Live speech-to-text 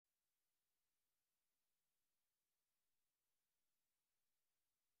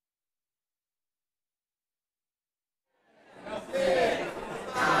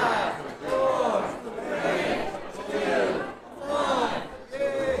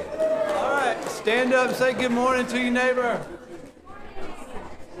Stand up and say good morning to your neighbor.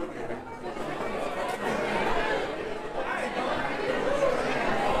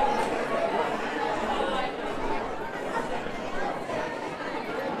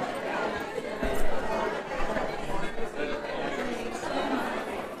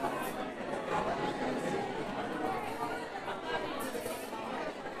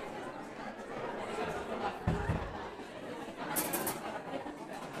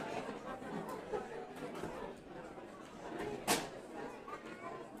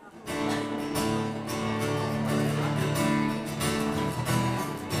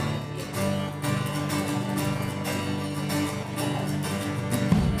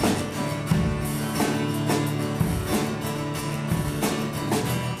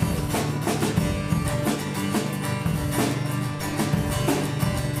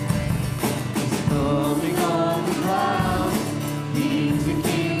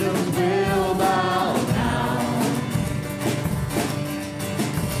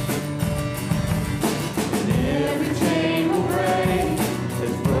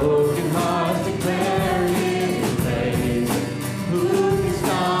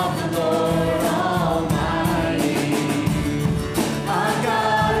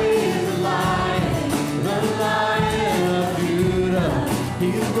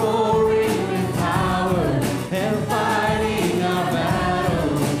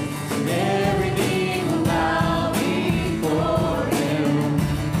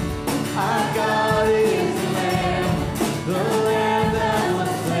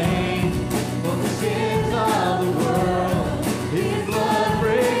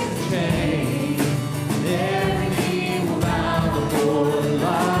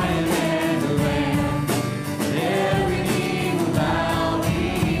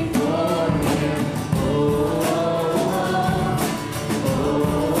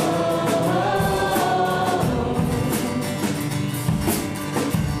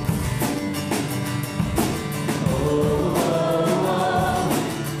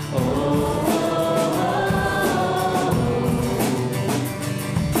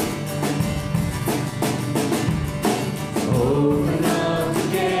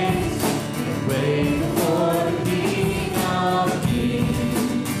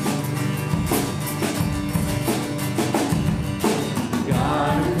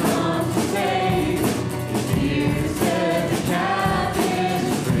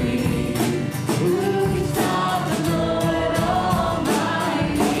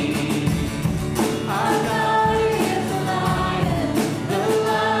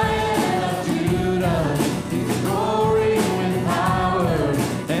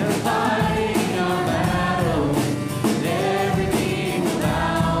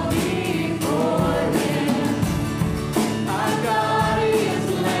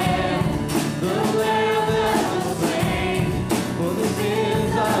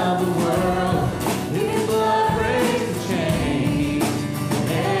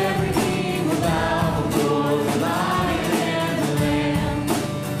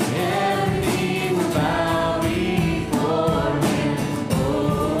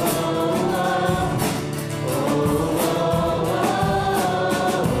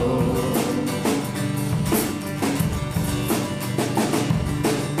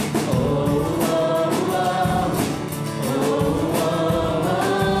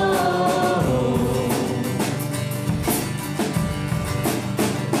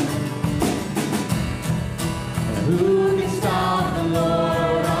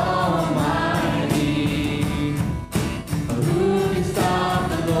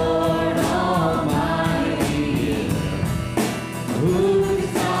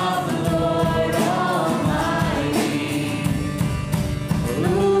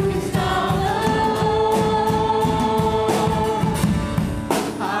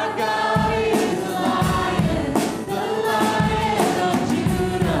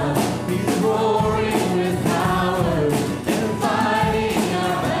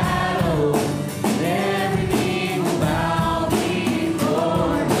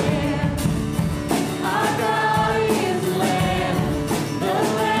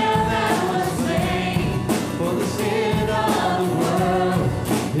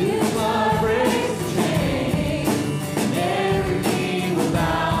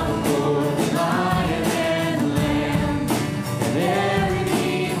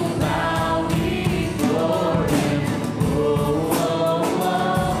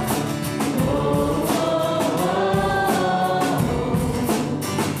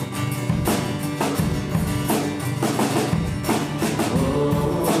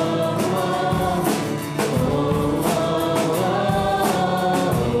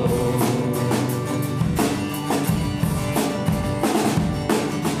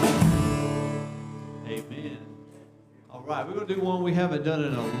 going to do one we haven't done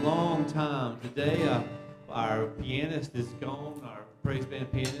in a long time. Today, our pianist is gone, our praise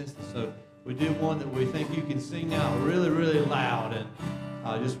band pianist. So we did one that we think you can sing out really, really loud and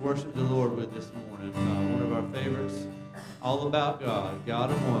just worship the Lord with this morning. One of our favorites, All About God, God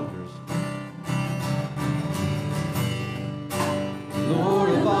of Wonders. Lord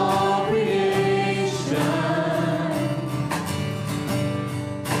of all creation,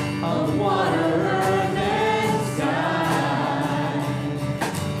 of water, earth, and sky,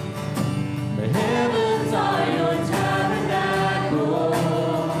 the heavens are your tabernacle.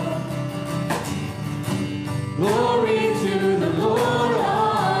 Glory to the Lord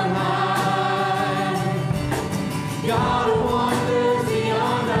on high, God of wonders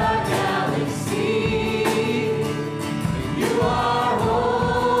beyond our galaxy. You are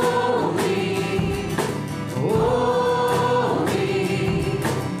holy, holy.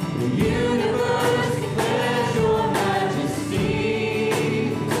 The universe declares your majesty.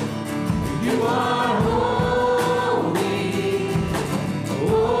 You are holy,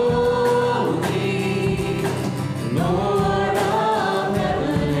 holy, Lord of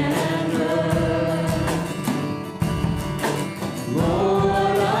heaven and earth.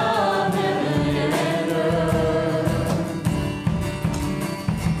 Lord of heaven and earth.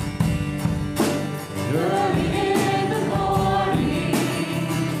 Early in the morning,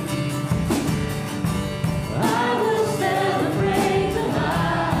 I will celebrate the light.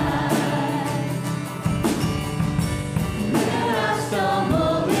 When I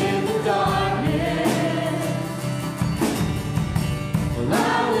stumble in the darkness, well, I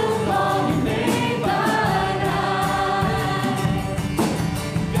will call your name by night.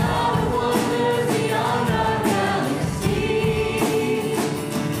 God of wonders beyond our galaxy,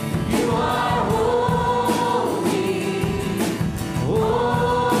 you are holy,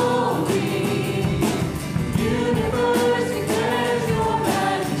 holy. The universe declares your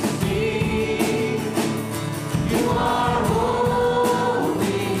majesty. You are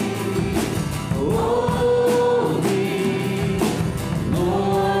holy, holy,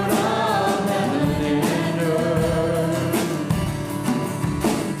 Lord of heaven and earth.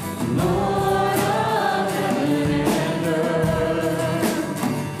 Lord of heaven and earth.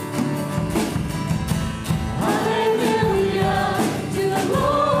 Hallelujah to the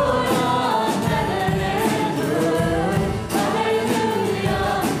Lord of heaven and earth. Hallelujah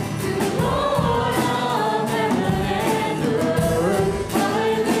to the Lord of heaven and earth.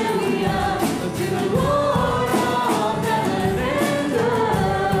 Hallelujah to the Lord of heaven and earth.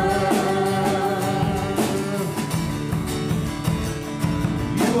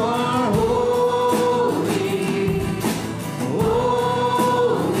 You are holy,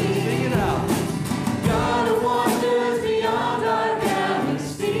 holy. Sing it out. God of wonders beyond our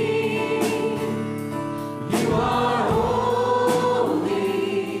galaxy. You are holy,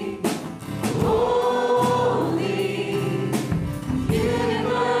 holy. The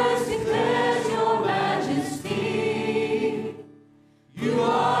universe declares your majesty. You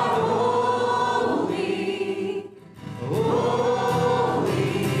are holy, holy.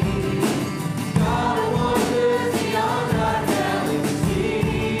 God of wonders beyond our galaxy.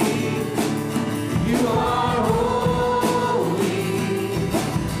 You are holy,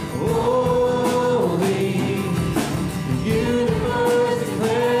 holy. The universe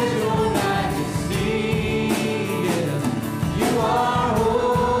declares your majesty. Yes, you are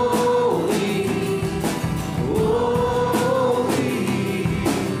holy, holy,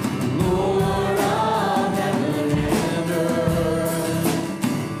 Lord of heaven and earth.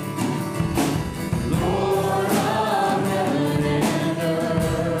 Lord of heaven and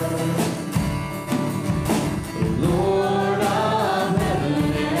earth. Lord of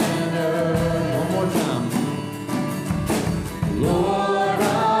heaven and earth. One more time. Lord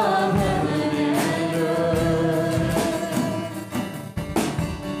of heaven and earth.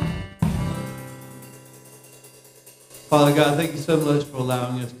 Father God, thank you so much for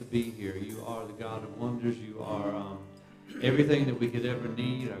allowing us to be here. You are the God of wonders. You are everything that we could ever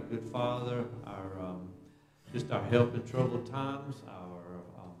need. Our good Father, our just our help in troubled times, our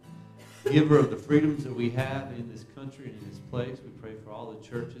giver of the freedoms that we have in this country and in this place. We pray for all the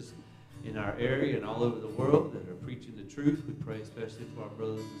churches in our area and all over the world that are preaching the truth. We pray especially for our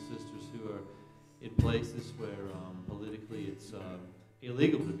brothers and sisters who are in places where politically it's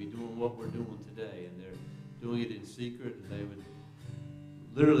illegal to be doing what we're doing today, and they're doing it in secret, and they would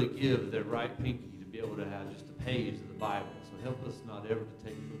literally give their right pinky to be able to have just a page of the Bible. So help us not ever to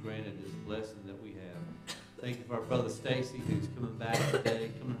take for granted this blessing that we have. Thank you for our brother Stacey, who's coming back today,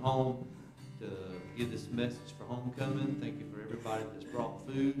 coming home to give this message for homecoming. Thank you for everybody that's brought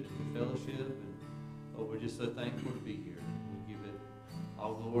food and for fellowship. And we're just so thankful to be here. We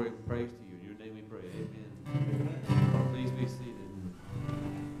All glory and praise to you. In your name we pray. Amen. Please be seated.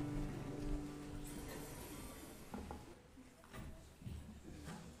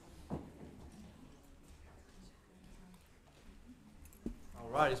 All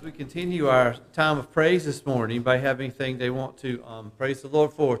right, as we continue our time of praise this morning, anybody have anything they want to praise the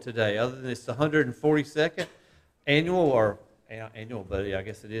Lord for today? Other than it's the 142nd annual, but I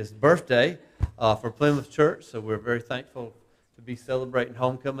guess it is, birthday for Plymouth Church. So we're very thankful to be celebrating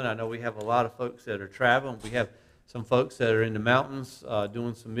homecoming. I know we have a lot of folks that are traveling. We have some folks that are in the mountains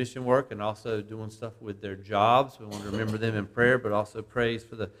doing some mission work and also doing stuff with their jobs. We want to remember them in prayer, but also praise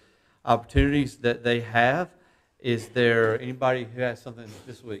for the opportunities that they have. Is there anybody who has something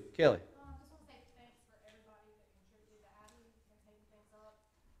this week? Kelly. Just want to say thanks for everybody that contributed to Abby and taking things up.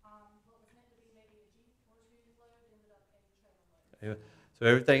 What was meant to be maybe a Jeep or two load ended up a trailer load. So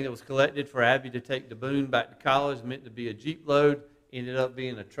everything that was collected for Abby to take to Boone back to college meant to be a Jeep load, ended up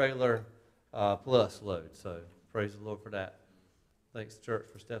being a trailer plus load. So praise the Lord for that. Thanks, church,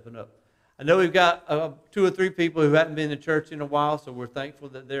 for stepping up. I know we've got 2 or 3 people who haven't been to church in a while, so we're thankful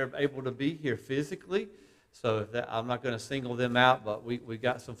that they're able to be here physically. So I'm not going to single them out, but we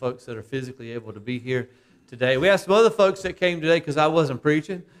got some folks that are physically able to be here today. We have some other folks that came today because I wasn't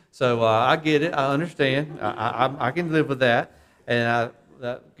preaching. So I get it. I understand. I can live with that. And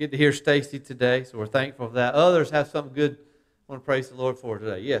I get to hear Stacey today, so we're thankful for that. Others have something good I want to praise the Lord for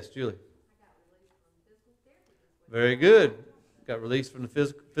today. Yes, Julie. Very good. Got released from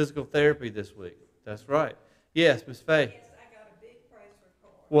the physical therapy this week. That's right. Yes, Miss Faye. Yes, I got a big praise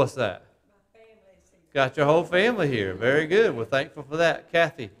report. What's that? My family's here. Got your whole family here. Very good. We're thankful for that.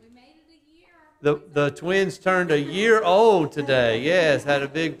 Kathy. We made it a year. The twins turned a year old today. Yes, had a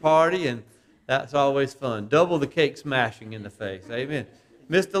big party, and that's always fun. Double the cake smashing in the face. Amen.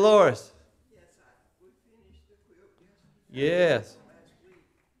 Miss Dolores. Yes, we finished the quilt yesterday. Yes. Last week,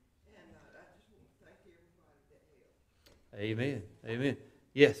 and I just want to thank everybody that helped. Amen. Amen.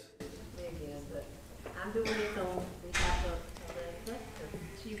 Yes. Again, but I'm doing this on behalf of Leslie, because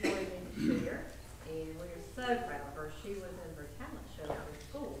she's waiting to share, and we're so proud of her. She was in her talent show out of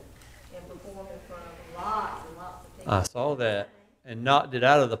school and performed in front of lots and lots of people. I saw that and knocked it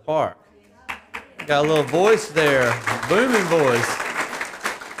out of the park. Got a little voice there, booming voice.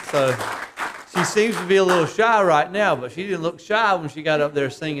 So she seems to be a little shy right now, but she didn't look shy when she got up there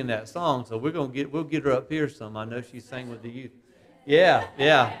singing that song. So we'll get her up here some. I know she sang with the youth.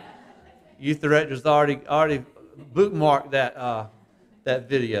 Yeah. Youth director's already bookmarked that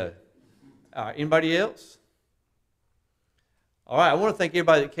video. All right, anybody else? All right, I want to thank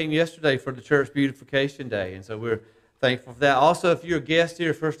everybody that came yesterday for the Church Beautification Day, and so we're thankful for that. Also, if you're a guest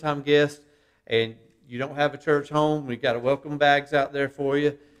here, first-time guest, and you don't have a church home, we've got welcome bags out there for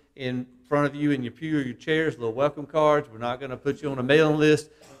you in front of you in your pew or your chairs, little welcome cards. We're not going to put you on a mailing list.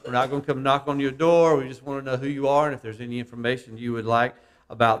 We're not going to come knock on your door. We just want to know who you are, and if there's any information you would like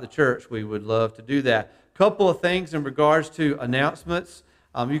about the church, we would love to do that. A couple of things in regards to announcements.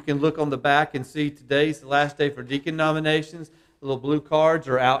 You can look on the back and see today's the last day for deacon nominations. The little blue cards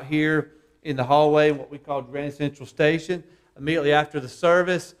are out here in the hallway, what we call Grand Central Station. Immediately after the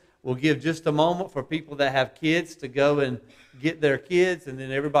service, we'll give just a moment for people that have kids to go and get their kids, and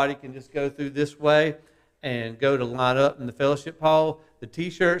then everybody can just go through this way and go to line up in the fellowship hall. The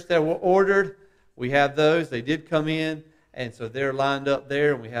T-shirts that were ordered, we have those. They did come in, and so they're lined up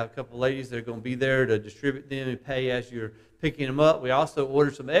there, and we have a couple of ladies that are going to be there to distribute them and pay as you're picking them up. We also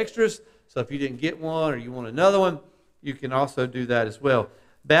ordered some extras, so if you didn't get one or you want another one, you can also do that as well.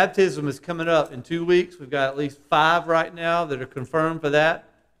 Baptism is coming up in 2 weeks. We've got at least 5 right now that are confirmed for that,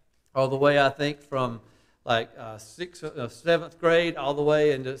 all the way, I think, from like 7th grade all the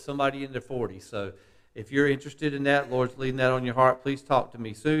way into somebody in their 40s. So if you're interested in that, Lord's leading that on your heart, please talk to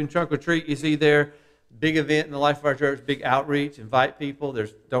me soon. Trunk or treat, you see there. Big event in the life of our church, big outreach, invite people.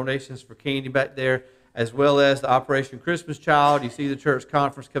 There's donations for candy back there, as well as the Operation Christmas Child. You see the church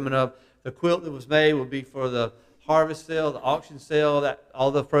conference coming up. The quilt that was made will be for the harvest sale, the auction sale. That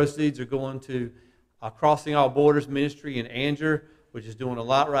all the proceeds are going to Crossing All Borders Ministry in Anger, which is doing a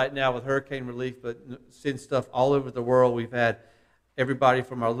lot right now with hurricane relief, but send stuff all over the world. We've had everybody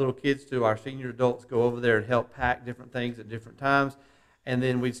from our little kids to our senior adults go over there and help pack different things at different times. And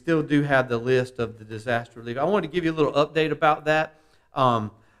then we still do have the list of the disaster relief. I wanted to give you a little update about that.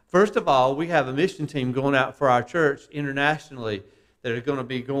 First of all, we have a mission team going out for our church internationally that are going to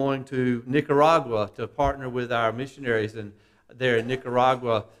be going to Nicaragua to partner with our missionaries there in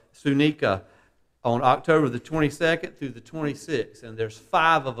Nicaragua, Sunica, on October the 22nd through the 26th. And there's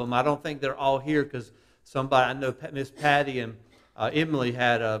 5 of them. I don't think they're all here because I know Miss Patty and Emily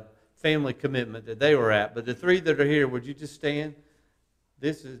had a family commitment that they were at. But the 3 that are here, would you just stand?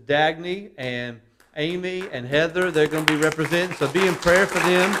 This is Dagny and Amy and Heather. They're going to be representing, so be in prayer for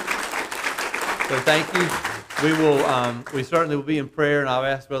them. So thank you. We certainly will be in prayer, and I'll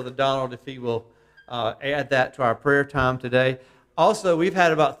ask Brother Donald if he will add that to our prayer time today. Also, we've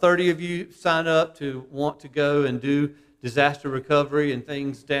had about 30 of you sign up to want to go and do disaster recovery and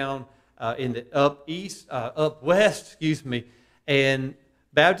things down in the up west, and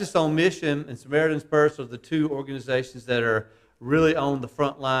Baptists on Mission and Samaritan's Purse are the two organizations that are really on the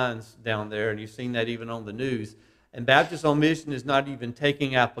front lines down there, and you've seen that even on the news. And Baptists on Mission is not even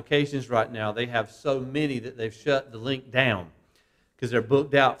taking applications right now. They have so many that they've shut the link down because they're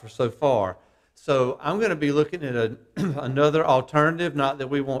booked out for so far. So I'm going to be looking at another alternative, not that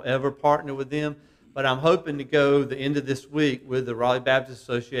we won't ever partner with them, but I'm hoping to go the end of this week with the Raleigh Baptist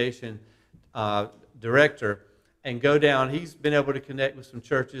Association director and go down. He's been able to connect with some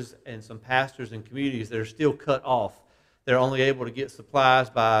churches and some pastors and communities that are still cut off. They're only able to get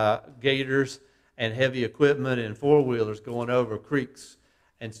supplies by gators and heavy equipment and four-wheelers going over creeks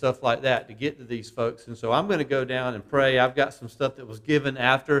and stuff like that to get to these folks. And so I'm going to go down and pray. I've got some stuff that was given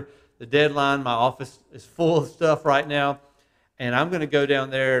after the deadline. My office is full of stuff right now. And I'm going to go down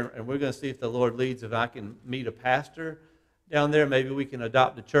there, and we're going to see if the Lord leads, if I can meet a pastor down there. Maybe we can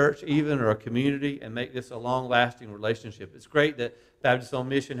adopt a church even, or a community, and make this a long-lasting relationship. It's great that Baptists on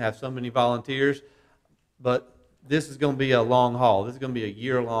Mission have so many volunteers, but this is going to be a long haul. This is going to be a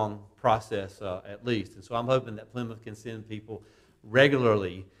year-long process at least. And so I'm hoping that Plymouth can send people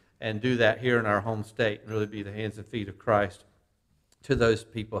regularly and do that here in our home state and really be the hands and feet of Christ to those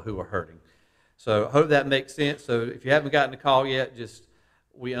people who are hurting. So I hope that makes sense. So if you haven't gotten a call yet,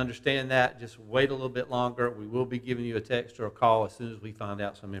 we understand that. Just wait a little bit longer. We will be giving you a text or a call as soon as we find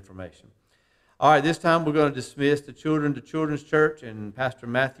out some information. All right, this time we're going to dismiss the children to Children's Church, and Pastor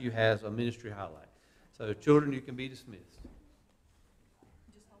Matthew has a ministry highlight. So children, you can be dismissed.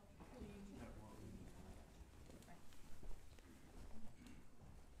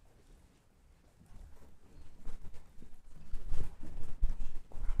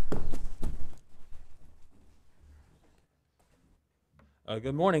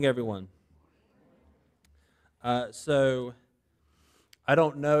 Good morning, everyone. So I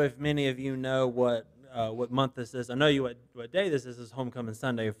don't know if many of you know what month this is. I know what day this is. This is Homecoming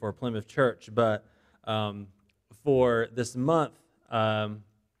Sunday for Plymouth Church, but for this month, I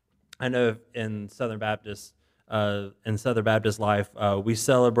know in Southern Baptist life, we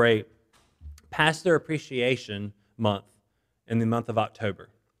celebrate Pastor Appreciation Month in the month of October.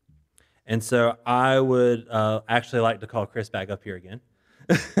 And so I would actually like to call Chris back up here again.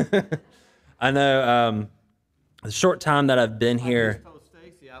 I know the short time that I've been here. I just told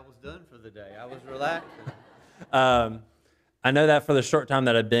Stacey I was done for the day. I was relaxing. I know that for the short time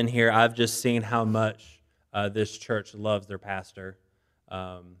that I've been here, I've just seen how much this church loves their pastor,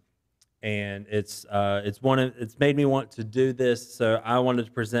 and it's made me want to do this. So I wanted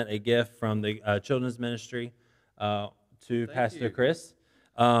to present a gift from the children's ministry to Pastor Chris.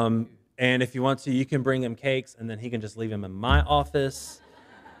 And if you want to, you can bring him cakes, and then he can just leave them in my office.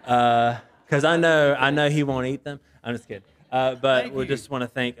 Because I know he won't eat them. I'm just kidding. But we just want to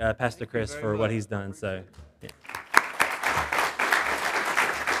thank Pastor Chris for what he's done. So, yeah.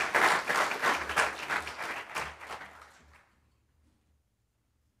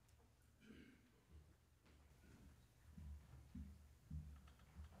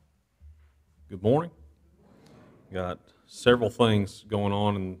 Good morning. Got several things going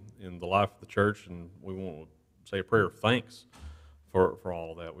on in the life of the church, and we want to say a prayer of thanks for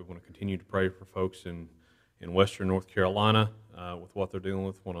all of that. We want to continue to pray for folks in Western North Carolina with what they're dealing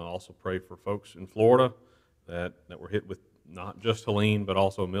with. We want to also pray for folks in Florida that were hit with not just Helene, but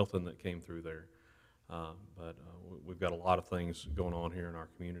also Milton that came through there. But we've got a lot of things going on here in our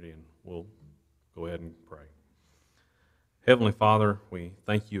community, and we'll go ahead and pray. Heavenly Father, we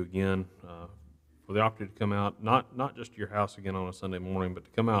thank you again for the opportunity to come out, not just to your house again on a Sunday morning, but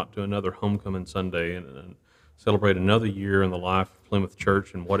to come out to another Homecoming Sunday and celebrate another year in the life of Plymouth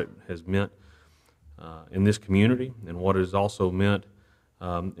Church and what it has meant in this community and what it has also meant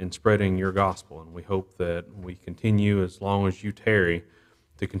in spreading your gospel. And we hope that we continue, as long as you tarry,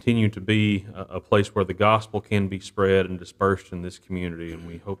 to continue to be a place where the gospel can be spread and dispersed in this community. And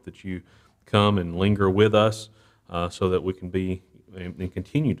we hope that you come and linger with us so that we can be and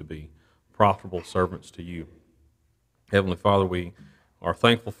continue to be profitable servants to you. Heavenly Father, we are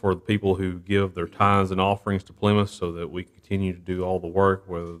thankful for the people who give their tithes and offerings to Plymouth so that we continue to do all the work,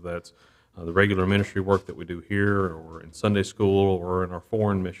 whether that's the regular ministry work that we do here or in Sunday school or in our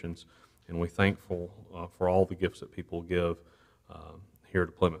foreign missions. And we're thankful for all the gifts that people give here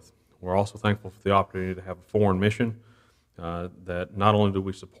to Plymouth. We're also thankful for the opportunity to have a foreign mission that not only do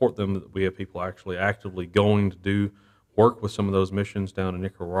we support them, that we have people actually actively going to do work with some of those missions down in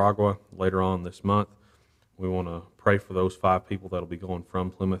Nicaragua later on this month. We want to pray for those 5 people that will be going from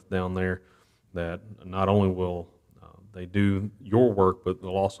Plymouth down there, that not only will they do your work, but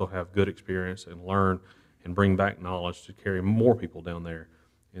they'll also have good experience and learn and bring back knowledge to carry more people down there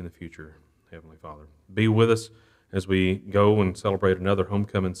in the future. Heavenly Father, be with us as we go and celebrate another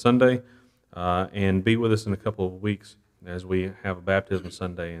Homecoming Sunday, and be with us in a couple of weeks as we have a Baptism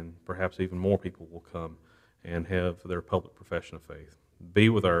Sunday, and perhaps even more people will come and have their public profession of faith. Be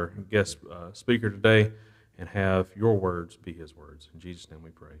with our guest speaker today, and have your words be his words. In Jesus' name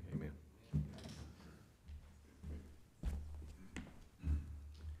we pray. Amen.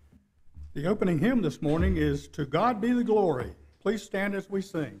 The opening hymn this morning is "To God Be the Glory." Please stand as we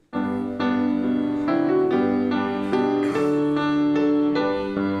sing.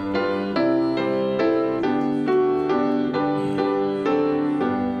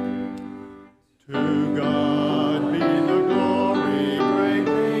 To God be the glory, great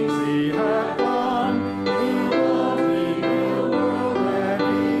things he hath done. He loved the world that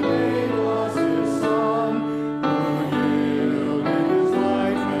he gave us his Son, who yielded his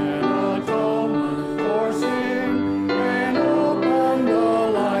life and atonement for sin, and opened the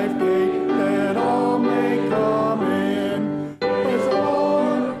life gate that all may come in. Praise the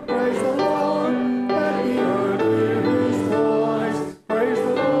Lord, praise the Lord, let the earth hear his voice. Praise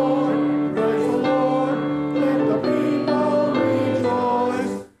the Lord, praise the Lord, let the people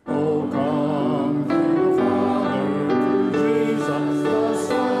rejoice. Oh, come to the Father, through Jesus the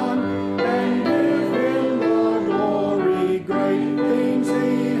Son, and give him the glory, great things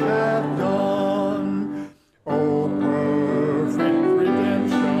he hath done. Oh, perfect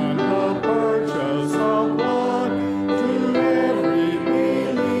redemption, the purchase of blood, to every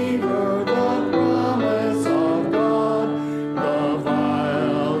believer the promise of God. The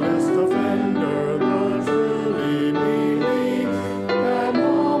vilest offender, the truly believes, that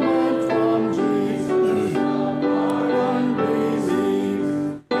moment from Jesus the pardon receives.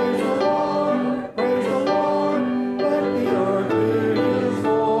 Praise the Lord, praise the Lord, let the earth hear his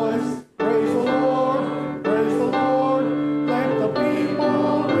voice. Praise the Lord, praise the Lord, let the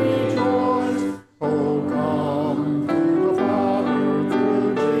people rejoice. Oh, come to the Father through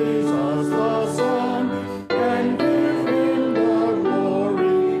Jesus the Son, and give him the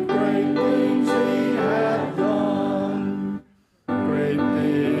glory, great things he hath done. Great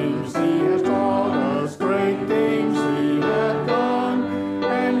things he has taught us, great things he hath done,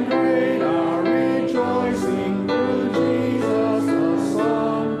 and great our rejoicing through Jesus the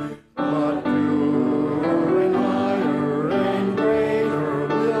Son. But purer and higher and greater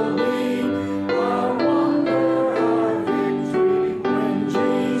will be our wonder, our victory, when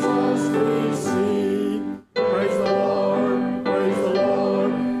Jesus we see. Praise the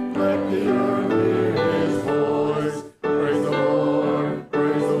Lord, let the earth hear his voice. Praise the Lord,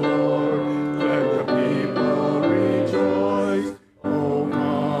 let the people rejoice. Oh,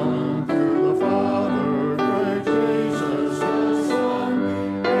 come to the Father, great Jesus the Son,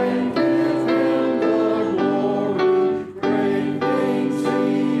 and give him the glory, great things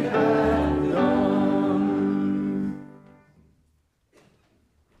he hath done.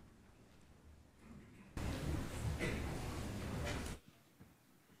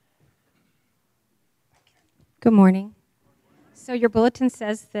 Good morning. So your bulletin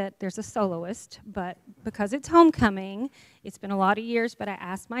says that there's a soloist, but because it's homecoming, it's been a lot of years, but I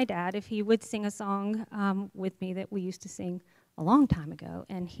asked my dad if he would sing a song with me that we used to sing a long time ago,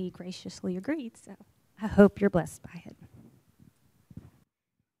 and he graciously agreed, so I hope you're blessed by it.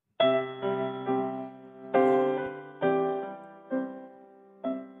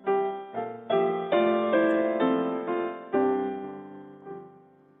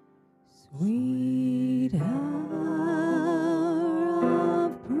 Sweet hour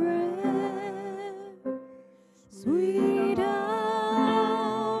of prayer, sweet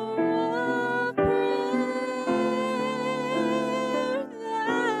hour of prayer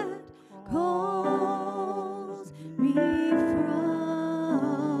that calls me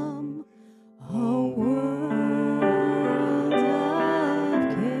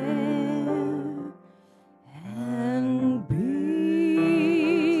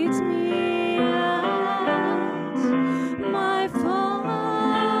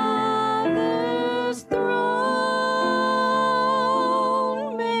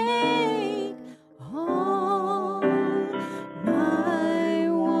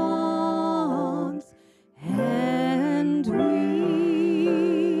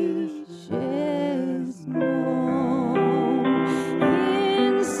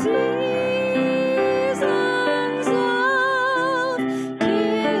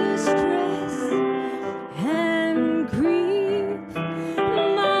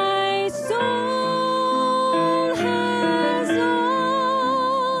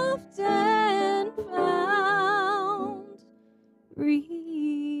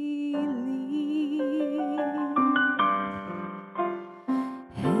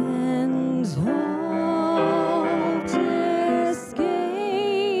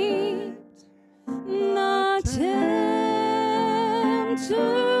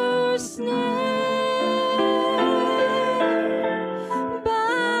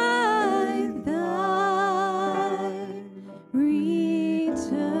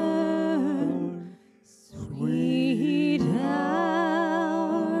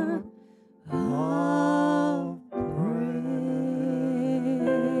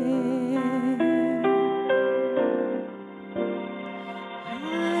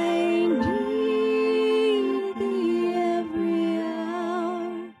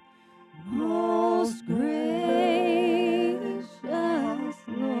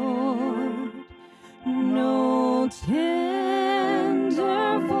tender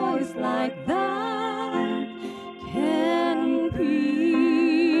voice like thine can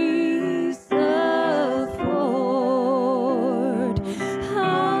peace afford.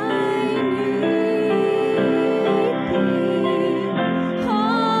 I need thee,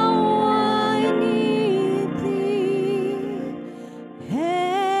 how I need thee.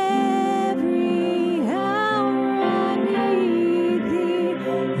 Every hour I need thee.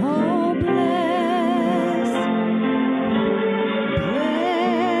 Oh, bless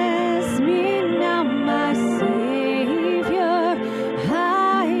me now, my Savior.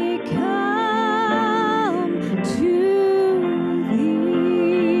 I come to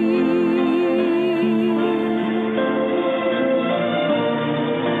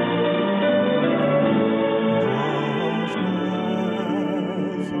Just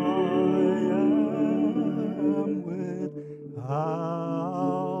as I am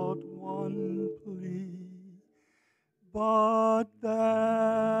without one plea, but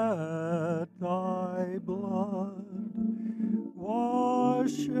that thy blood was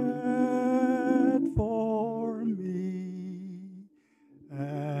shed for me,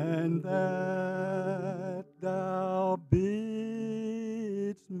 and that thou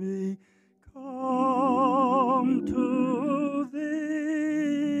bidst me come to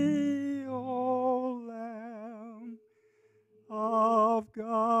thee, O Lamb of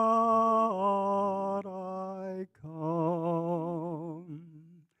God, I come.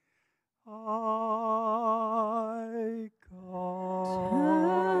 I come.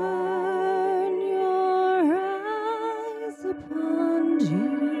 turn your eyes upon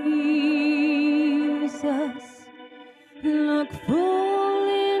Jesus. Look full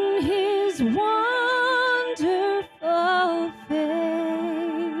in his wonderful face,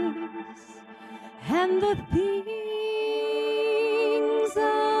 and the things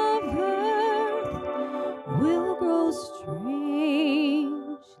of earth will grow strangely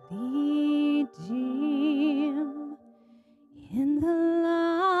dim in the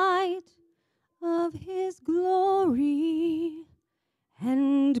light of his glory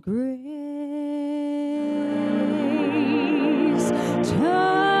and grace.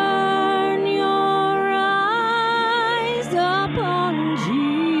 Turn your eyes upon Jesus.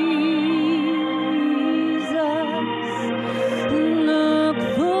 Look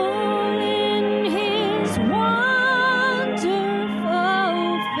full in his wonderful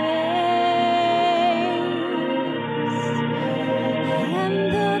face, and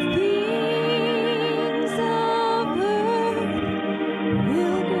the things of earth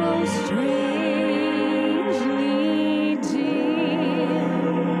will grow strangely dim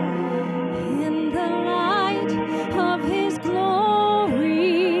in the light of his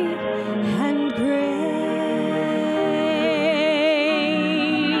glory and grace.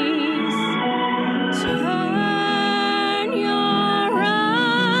 Turn your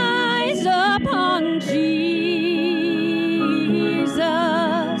eyes upon Jesus.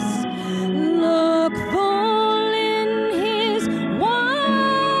 Look full in his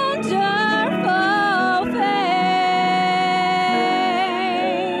wonderful face,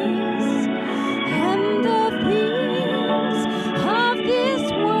 and the things of this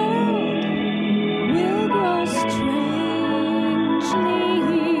world will grow strangely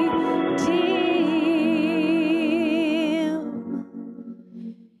dim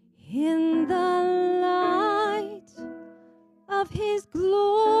in the light of his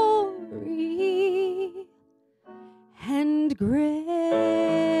glory and grace.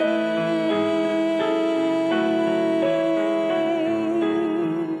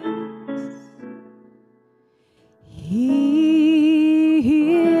 He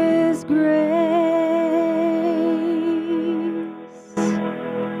is grace.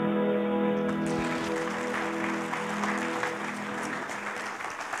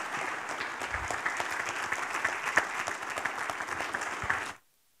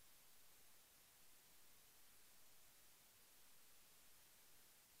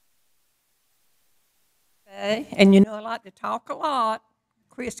 Okay, and you know I like to talk a lot.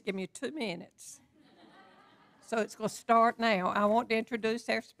 Chris, give me 2 minutes. So it's going to start now. I want to introduce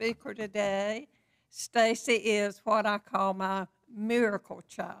our speaker today. Stacey is what I call my miracle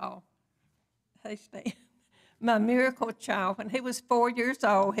child. Hey, Stan. My miracle child. When he was 4 years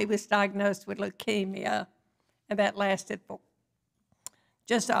old, he was diagnosed with leukemia, and that lasted for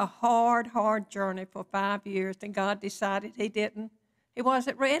just a hard, hard journey for 5 years, and God decided he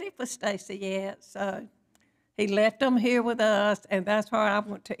wasn't ready for Stacey yet, so he left him here with us, and that's why I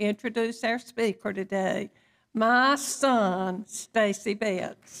want to introduce our speaker today, my son, Stacey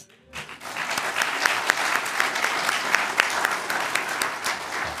Betts.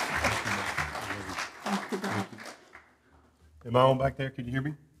 Thank you, Bob. Am I on back there? Can you hear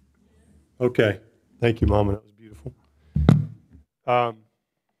me? Okay. Thank you, Mama. That was beautiful.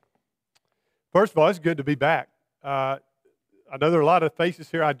 First of all, it's good to be back. I know there are a lot of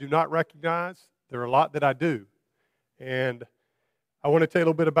faces here I do not recognize. There are a lot that I do. And I want to tell you a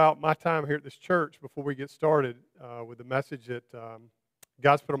little bit about my time here at this church before we get started with the message that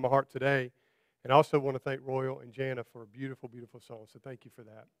God's put on my heart today. And I also want to thank Royal and Jana for a beautiful, beautiful song. So thank you for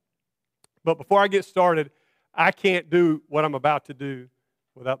that. But before I get started, I can't do what I'm about to do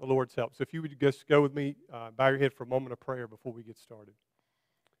without the Lord's help. So if you would just go with me, bow your head for a moment of prayer before we get started.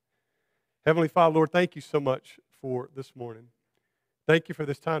 Heavenly Father, Lord, thank you so much for this morning. Thank you for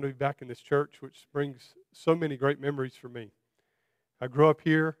this time to be back in this church, which brings so many great memories for me. I grew up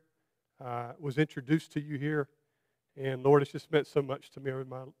here, was introduced to you here, and Lord, it's just meant so much to me over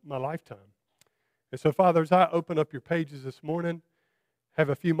my lifetime. And so, Father, as I open up your pages this morning, have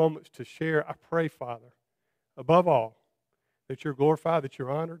a few moments to share, I pray, Father, above all, that you're glorified, that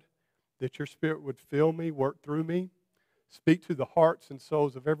you're honored, that your Spirit would fill me, work through me, speak to the hearts and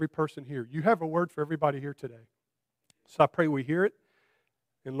souls of every person here. You have a word for everybody here today. So I pray we hear it,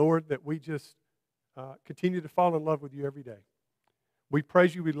 and Lord, that we just continue to fall in love with you every day. We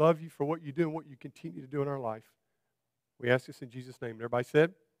praise you, we love you for what you do and what you continue to do in our life. We ask this in Jesus' name. Everybody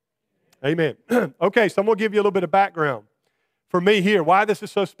said? Amen. Okay, so I'm going to give you a little bit of background. For me here, why this is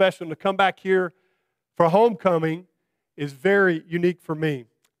so special, and to come back here for homecoming is very unique for me.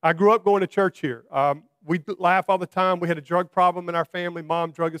 I grew up going to church here. We laugh all the time. We had a drug problem in our family.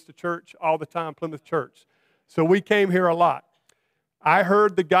 Mom drug us to church all the time, Plymouth Church. So we came here a lot. I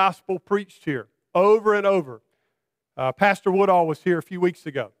heard the gospel preached here over and over. Pastor Woodall was here a few weeks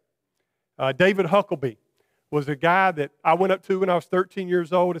ago. David Huckleby was a guy that I went up to when I was 13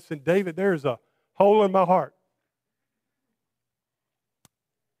 years old and said, David, there's a hole in my heart.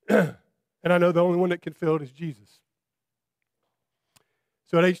 And I know the only one that can fill it is Jesus.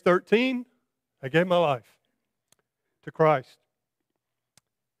 So at age 13, I gave my life to Christ.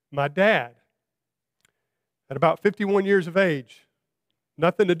 My dad, at about 51 years of age,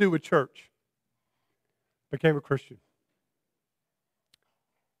 nothing to do with church, became a Christian.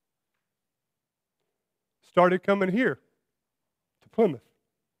 Started coming here to Plymouth.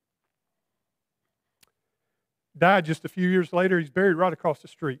 Died just a few years later. He's buried right across the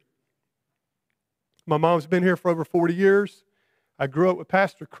street. My mom's been here for over 40 years. I grew up with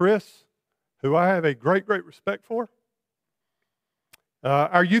Pastor Chris, who I have a great, great respect for.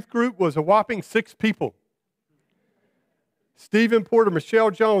 Our youth group was a whopping 6 people. Stephen Porter,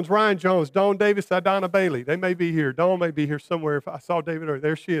 Michelle Jones, Ryan Jones, Dawn Davis, Idonna Bailey. They may be here. Dawn may be here somewhere. If I saw David earlier,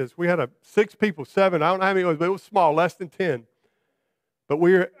 there she is. We had 6 people, 7. I don't know how many it was, but it was small, less than 10. But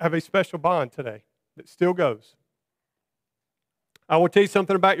we have a special bond today that still goes. I will tell you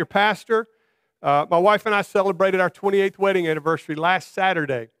something about your pastor. My wife and I celebrated our 28th wedding anniversary last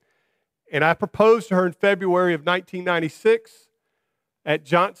Saturday. And I proposed to her in February of 1996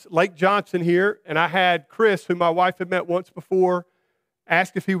 at Lake Johnson here. And I had Chris, who my wife had met once before,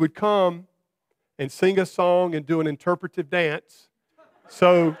 ask if he would come and sing a song and do an interpretive dance.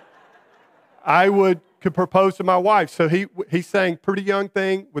 So I could propose to my wife. So he sang Pretty Young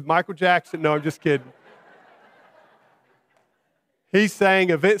Thing with Michael Jackson. No, I'm just kidding. He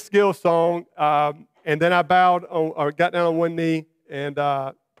sang a Vince Gill song, and then I got down on one knee and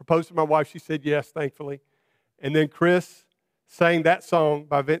proposed to my wife. She said yes, thankfully. And then Chris sang that song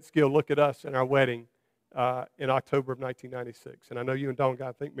by Vince Gill, Look at Us, in our wedding in October of 1996. And I know you and Dawn got,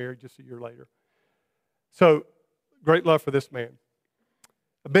 I think, married just a year later. So, great love for this man.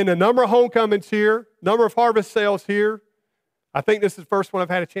 I've been to a number of homecomings here, number of harvest sales here. I think this is the first one I've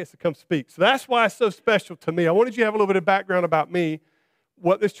had a chance to come speak. So that's why it's so special to me. I wanted you to have a little bit of background about me,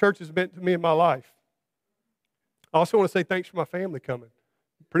 what this church has meant to me in my life. I also want to say thanks for my family coming,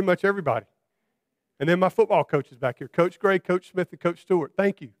 pretty much everybody. And then my football coaches back here, Coach Gray, Coach Smith, and Coach Stewart.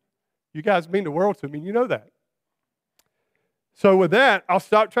 Thank you. You guys mean the world to me, and you know that. So with that, I'll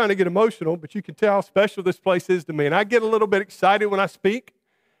stop trying to get emotional, but you can tell how special this place is to me. And I get a little bit excited when I speak.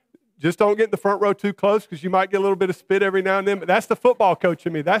 Just don't get in the front row too close because you might get a little bit of spit every now and then. But that's the football coach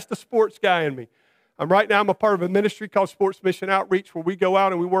in me. That's the sports guy in me. I'm a part of a ministry called Sports Mission Outreach where we go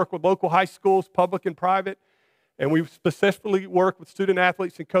out and we work with local high schools, public and private. And we specifically work with student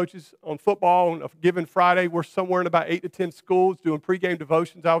athletes and coaches on football. On a given Friday, we're somewhere in about 8 to 10 schools doing pregame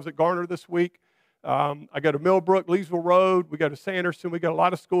devotions. I was at Garner this week. I go to Millbrook, Leesville Road. We go to Sanderson. We got a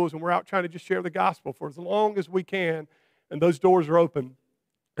lot of schools, and we're out trying to just share the gospel for as long as we can. And those doors are open.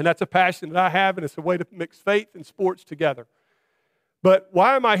 And that's a passion that I have, and it's a way to mix faith and sports together. But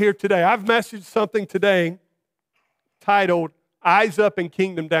why am I here today? I've messaged something today titled, Eyes Up and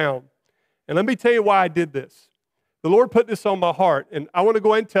Kingdom Down. And let me tell you why I did this. the Lord put this on my heart, and I want to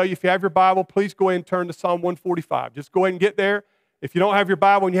go ahead and tell you, if you have your Bible, please go ahead and turn to Psalm 145. Just go ahead and get there. If you don't have your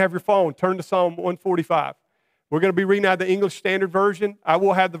Bible and you have your phone, turn to Psalm 145. We're going to be reading out the English Standard Version. I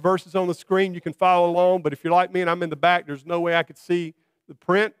will have the verses on the screen. You can follow along, but if you're like me and I'm in the back, there's no way I could see the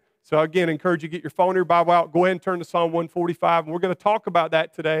print. So again, I encourage you to get your phone or your Bible out. Go ahead and turn to Psalm 145, and we're going to talk about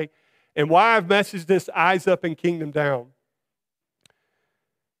that today and why I've messaged this eyes up and kingdom down.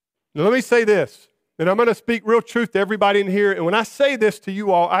 Now let me say this, and I'm going to speak real truth to everybody in here, and when I say this to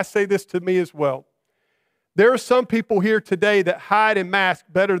you all, I say this to me as well. There are some people here today that hide and mask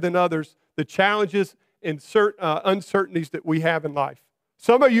better than others the challenges and uncertainties that we have in life.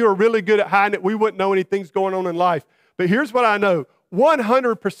 Some of you are really good at hiding it. We wouldn't know anything's going on in life. But here's what I know.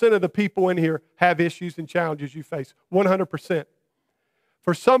 100% of the people in here have issues and challenges you face. 100%.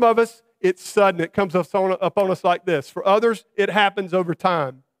 For some of us, it's sudden. It comes up on us like this. For others, it happens over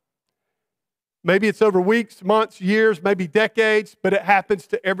time. Maybe it's over weeks, months, years, maybe decades, but it happens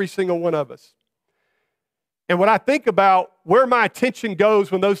to every single one of us. And when I think about where my attention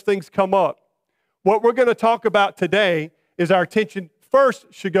goes when those things come up, what we're going to talk about today is our attention first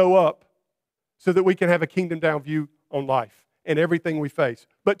should go up so that we can have a kingdom down view on life and everything we face.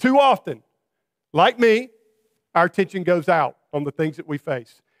 But too often, like me, our attention goes out on the things that we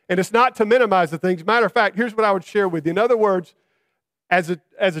face. And it's not to minimize the things. Matter of fact, here's what I would share with you. In other words, as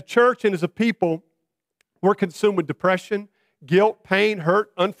a church and as a people, we're consumed with depression, guilt, pain,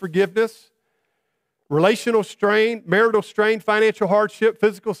 hurt, unforgiveness, relational strain, marital strain, financial hardship,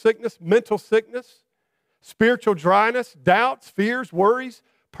 physical sickness, mental sickness, spiritual dryness, doubts, fears, worries,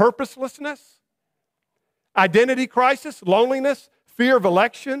 purposelessness, identity crisis, loneliness, fear of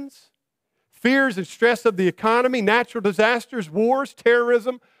elections, fears and stress of the economy, natural disasters, wars,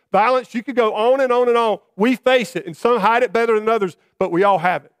 terrorism, violence. You could go on and on and on. We face it, and some hide it better than others, but we all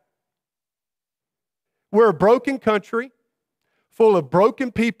have it. We're a broken country full of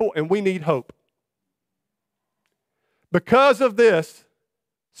broken people, and we need hope. Because of this,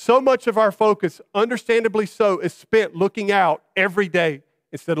 so much of our focus, understandably so, is spent looking out every day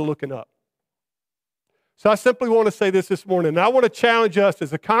instead of looking up. So I simply want to say this morning, and I want to challenge us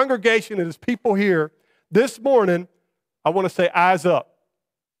as a congregation and as people here this morning. I want to say eyes up.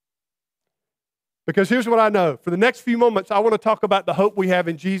 Because here's what I know. For the next few moments, I want to talk about the hope we have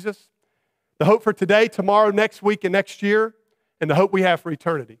in Jesus, the hope for today, tomorrow, next week, and next year, and the hope we have for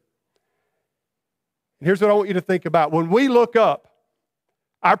eternity. And here's what I want you to think about. When we look up,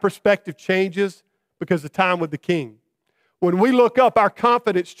 our perspective changes because of time with the King. When we look up, our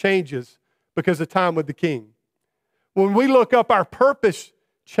confidence changes because of time with the King. When we look up, our purpose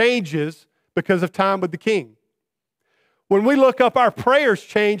changes because of time with the King. When we look up, our prayers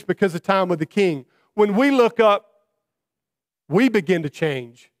change because of time with the King. When we look up, we begin to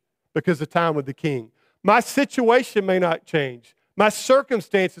change because of time with the King. My situation may not change. My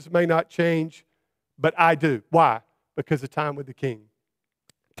circumstances may not change, but I do. Why? Because of time with the King.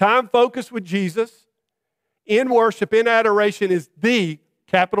 Time focused with Jesus in worship, in adoration is the,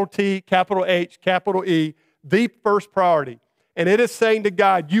 capital T, capital H, capital E, the first priority. And it is saying to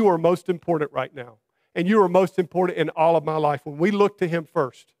God, you are most important right now. And you are most important in all of my life when we look to Him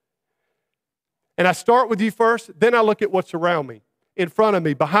first. And I start with you first, then I look at what's around me, in front of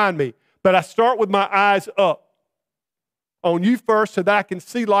me, behind me. But I start with my eyes up on you first so that I can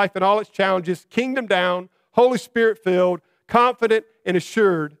see life and all its challenges, kingdom down, Holy Spirit filled, confident and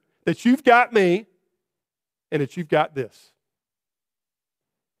assured that you've got me and that you've got this.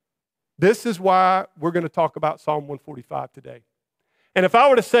 This is why we're going to talk about Psalm 145 today. And if I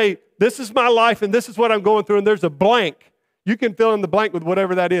were to say, this is my life and this is what I'm going through, and there's a blank, you can fill in the blank with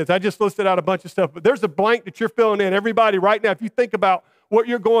whatever that is. I just listed out a bunch of stuff, but there's a blank that you're filling in. Everybody right now, if you think about what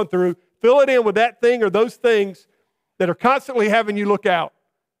you're going through, fill it in with that thing or those things that are constantly having you look out.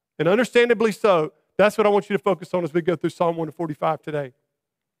 And understandably so, that's what I want you to focus on as we go through Psalm 145 today.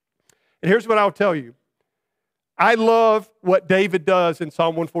 And here's what I'll tell you. I love what David does in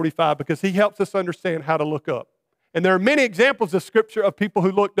Psalm 145 because he helps us understand how to look up. And there are many examples of Scripture of people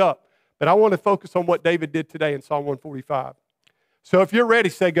who looked up, but I want to focus on what David did today in Psalm 145. So if you're ready,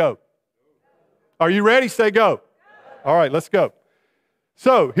 say go. Are you ready? Say go. All right, let's go.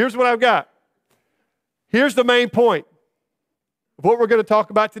 So here's what I've got. Here's the main point of what we're going to talk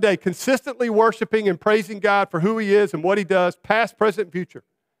about today. Consistently worshiping and praising God for who He is and what He does, past, present, and future.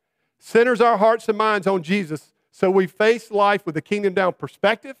 Centers our hearts and minds on Jesus so we face life with a kingdom down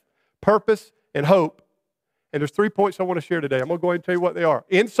perspective, purpose, and hope. And there's 3 points I want to share today. I'm going to go ahead and tell you what they are.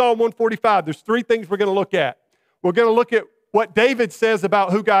 In Psalm 145, there's 3 things we're going to look at. We're going to look at what David says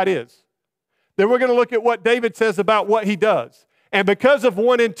about who God is. Then we're going to look at what David says about what He does. And because of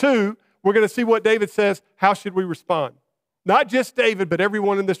 1 and 2, we're going to see what David says. How should we respond? Not just David, but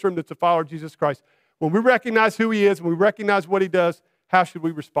everyone in this room that's a follower of Jesus Christ. When we recognize who he is, when we recognize what he does, how should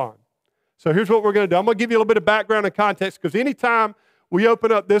we respond? So here's what we're going to do. I'm going to give you a little bit of background and context, because anytime we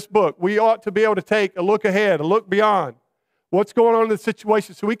open up this book, we ought to be able to take a look ahead, a look beyond what's going on in the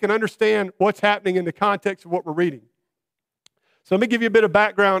situation so we can understand what's happening in the context of what we're reading. So let me give you a bit of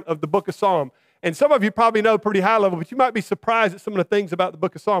background of the book of Psalm. And some of you probably know pretty high level, but you might be surprised at some of the things about the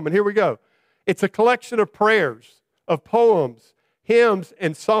book of Psalm. And here we go. It's a collection of prayers, of poems, hymns,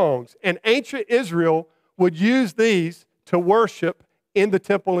 and songs. And ancient Israel would use these to worship in the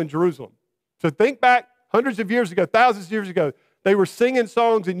temple in Jerusalem. So think back hundreds of years ago, thousands of years ago, they were singing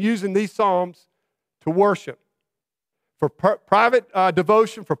songs and using these psalms to worship. For private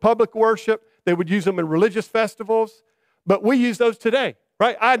devotion, for public worship, they would use them in religious festivals. But we use those today,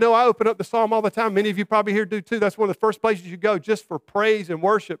 right? I know I open up the psalm all the time. Many of you probably here do too. That's one of the first places you go just for praise and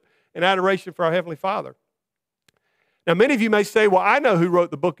worship and adoration for our Heavenly Father. Now, many of you may say, well, I know who wrote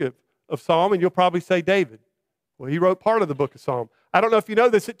the book of Psalm, and you'll probably say David. Well, he wrote part of the book of Psalm. I don't know if you know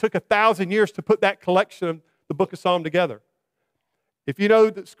this, it took 1,000 years to put that collection of the book of Psalm together. If you know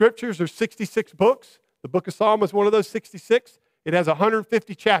the scriptures, there's 66 books. The book of Psalm is one of those 66. It has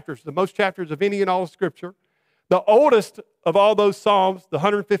 150 chapters, the most chapters of any in all of Scripture. The oldest of all those Psalms, the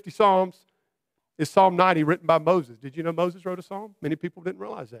 150 Psalms, is Psalm 90, written by Moses. Did you know Moses wrote a psalm? Many people didn't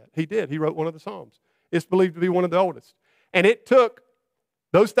realize that. He did. He wrote one of the Psalms. It's believed to be one of the oldest. And it took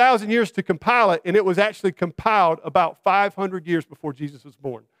those 1,000 years to compile it, and it was actually compiled about 500 years before Jesus was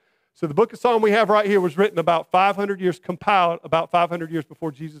born. So the book of Psalm we have right here was written about 500 years, compiled about 500 years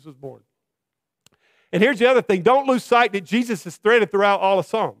before Jesus was born. And here's the other thing. Don't lose sight that Jesus is threaded throughout all of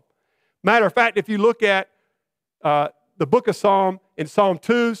Psalm. Matter of fact, if you look at the book of Psalm in Psalm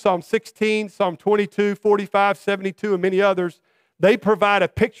 2, Psalm 16, Psalm 22, 45, 72, and many others, they provide a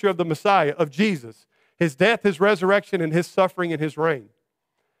picture of the Messiah, of Jesus, his death, his resurrection, and his suffering and his reign.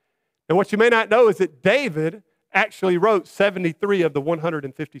 And what you may not know is that David actually wrote 73 of the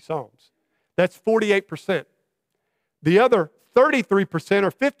 150 Psalms. That's 48%. The other 33%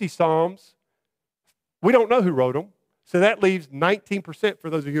 or 50 Psalms, we don't know who wrote them. So that leaves 19% for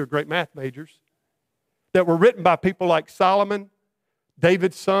those of you who are great math majors that were written by people like Solomon,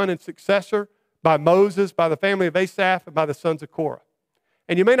 David's son and successor, by Moses, by the family of Asaph, and by the sons of Korah.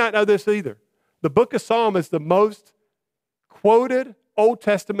 And you may not know this either. The book of Psalm is the most quoted Old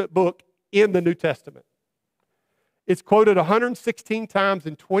Testament book in the New Testament. It's quoted 116 times,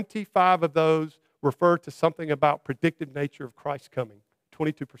 and 25 of those refer to something about predictive nature of Christ's coming,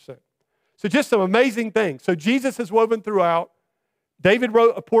 22%. So just some amazing things. So Jesus is woven throughout. David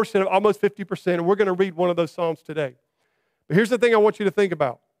wrote a portion of almost 50%, and we're going to read one of those Psalms today. But here's the thing I want you to think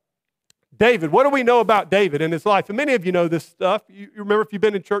about. David, what do we know about David and his life? And many of you know this stuff. You remember if you've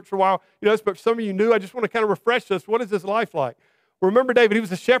been in church for a while, you know this, but some of you knew. I just want to kind of refresh us. What is his life like? Well, remember David, he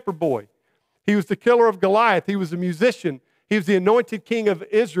was a shepherd boy. He was the killer of Goliath. He was a musician. He was the anointed king of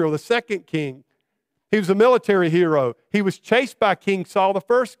Israel, the second king. He was a military hero. He was chased by King Saul, the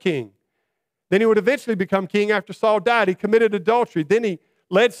first king. Then he would eventually become king after Saul died. He committed adultery. Then he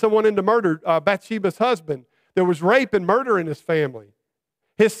led someone into murder, Bathsheba's husband. There was rape and murder in his family.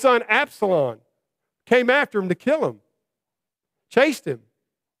 His son Absalom came after him to kill him, chased him.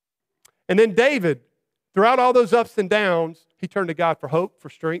 And then David, throughout all those ups and downs, he turned to God for hope, for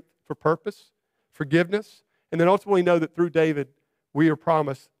strength, for purpose, forgiveness. And then ultimately know that through David, we are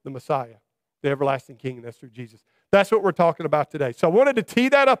promised the Messiah, the everlasting king, and that's through Jesus. That's what we're talking about today. So I wanted to tee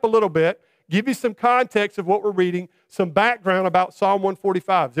that up a little bit, give you some context of what we're reading, some background about Psalm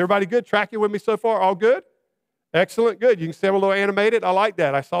 145. Is everybody good? Tracking with me so far? All good? Excellent, good. You can see I'm a little animated. I like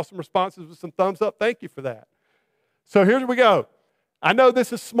that. I saw some responses with some thumbs up. Thank you for that. So here we go. I know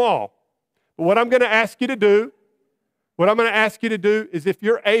this is small, but what I'm going to ask you to do is if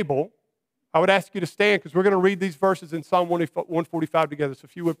you're able, I would ask you to stand because we're going to read these verses in Psalm 145 together. So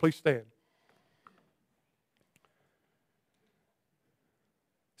if you would, please stand.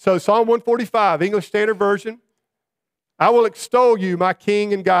 So Psalm 145, English Standard Version. I will extol you, my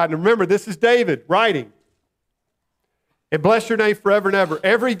King and God. And remember, this is David writing. And bless your name forever and ever.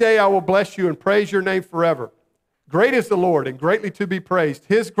 Every day I will bless you and praise your name forever. Great is the Lord and greatly to be praised.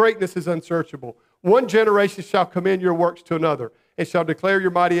 His greatness is unsearchable. One generation shall commend your works to another and shall declare your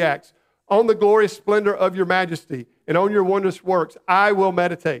mighty acts. On the glorious splendor of your majesty and on your wondrous works I will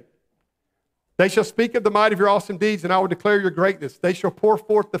meditate. They shall speak of the might of your awesome deeds, and I will declare your greatness. They shall pour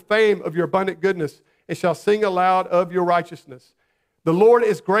forth the fame of your abundant goodness and shall sing aloud of your righteousness. The Lord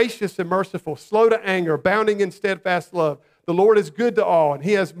is gracious and merciful, slow to anger, abounding in steadfast love. The Lord is good to all, and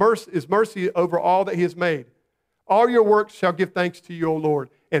he has mercy over all that he has made. All your works shall give thanks to you, O Lord,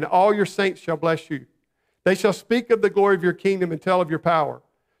 and all your saints shall bless you. They shall speak of the glory of your kingdom and tell of your power,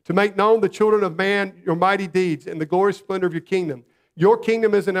 to make known the children of man your mighty deeds and the glorious splendor of your kingdom. Your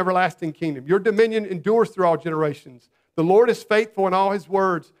kingdom is an everlasting kingdom. Your dominion endures through all generations. The Lord is faithful in all his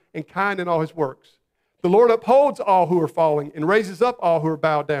words and kind in all his works. The Lord upholds all who are falling and raises up all who are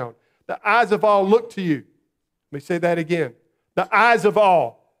bowed down. The eyes of all look to you. Let me say that again. The eyes of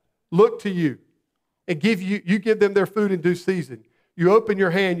all look to you and you give them their food in due season. You open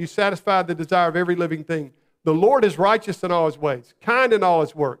your hand, you satisfy the desire of every living thing. The Lord is righteous in all his ways, kind in all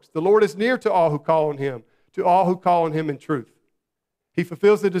his works. The Lord is near to all who call on him, to all who call on him in truth. He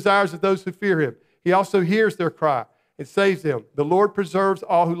fulfills the desires of those who fear him. He also hears their cry and saves them. The Lord preserves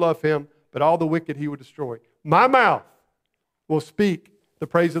all who love him, but all the wicked he will destroy. My mouth will speak the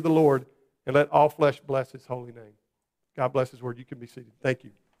praise of the Lord, and let all flesh bless his holy name. God bless his word. You can be seated. Thank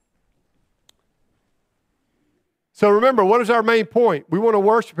you. So remember, what is our main point? We want to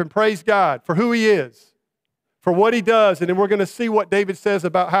worship and praise God for who he is, for what he does, and then we're going to see what David says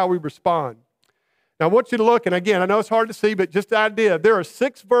about how we respond. Now I want you to look, and again, I know it's hard to see, but just the idea. There are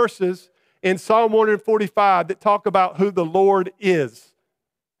 6 verses in Psalm 145 that talk about who the Lord is.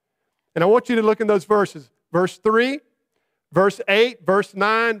 And I want you to look in those verses. Verse 3, verse 8, verse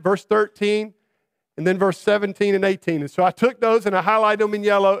 9, verse 13, and then verse 17 and 18. And so I took those and I highlighted them in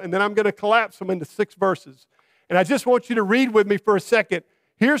yellow, and then I'm going to collapse them into 6 verses. And I just want you to read with me for a second.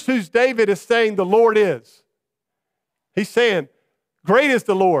 Here's who David is saying the Lord is. He's saying, great is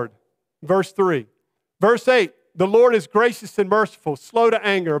the Lord, verse 3. Verse 8, the Lord is gracious and merciful, slow to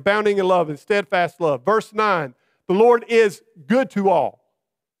anger, abounding in love and steadfast love. Verse 9, the Lord is good to all.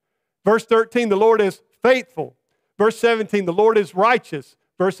 Verse 13, the Lord is faithful. Verse 17, the Lord is righteous.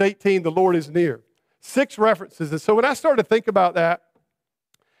 Verse 18, the Lord is near. 6 references. And so when I started to think about that,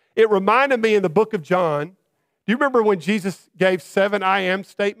 it reminded me in the book of John. Do you remember when Jesus gave 7 I am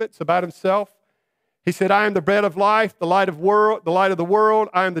statements about himself? He said, I am the bread of life, the light of the world.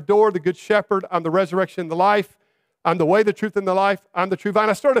 I am the door, the good shepherd. I'm the resurrection and the life. I'm the way, the truth, and the life. I'm the true vine.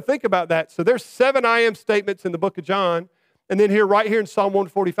 I started to think about that. So there's 7 I am statements in the book of John. And then right here in Psalm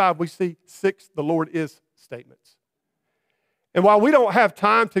 145, we see 6 the Lord is statements. And while we don't have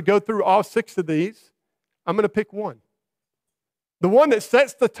time to go through all 6 of these, I'm going to pick one. The one that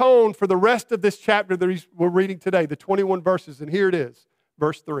sets the tone for the rest of this chapter that we're reading today, the 21 verses. And here it is,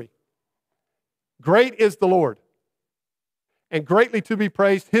 verse 3. Great is the Lord, and greatly to be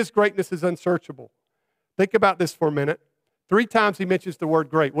praised. His greatness is unsearchable. Think about this for a minute. 3 times he mentions the word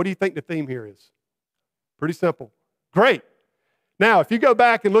great. What do you think the theme here is? Pretty simple. Great. Now, if you go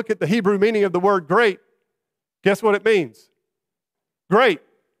back and look at the Hebrew meaning of the word great, guess what it means? Great.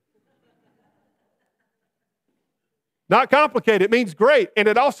 Not complicated. It means great. And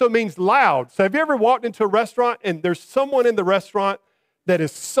it also means loud. So have you ever walked into a restaurant and there's someone in the restaurant that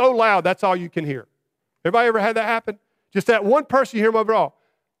is so loud that's all you can hear? Everybody ever had that happen? Just that one person, you hear them overall.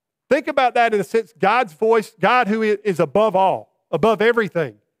 Think about that in a sense. God's voice, God who is above all, above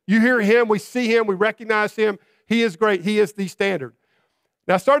everything. You hear him, we see him, we recognize him. He is great. He is the standard.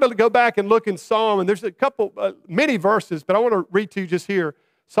 Now I started to go back and look in Psalm, and there's a couple, many verses, but I want to read to you just here.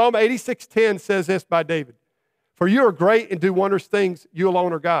 Psalm 86:10 says this by David. For you are great and do wondrous things. You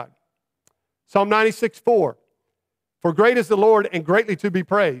alone are God. Psalm 96:4. For great is the Lord and greatly to be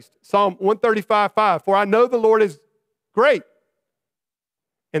praised. Psalm 135:5. For I know the Lord is great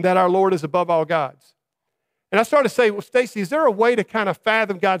and that our Lord is above all gods. And I started to say, well, Stacey, is there a way to kind of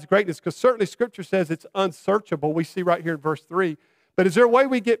fathom God's greatness? Because certainly Scripture says it's unsearchable. We see right here in verse 3. But is there a way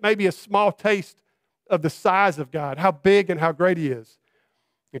we get maybe a small taste of the size of God, how big and how great he is?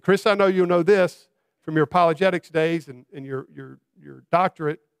 And Chris, I know you'll know this from your apologetics days and your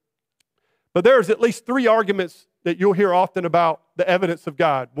doctorate. But there's at least 3 arguments that you'll hear often about the evidence of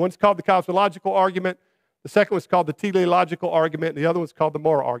God. One's called the cosmological argument. The second one's called the teleological argument. And the other one's called the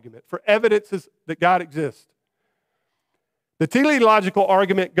moral argument. For evidences that God exists. The teleological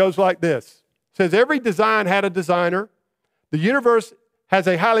argument goes like this. It says every design had a designer. The universe has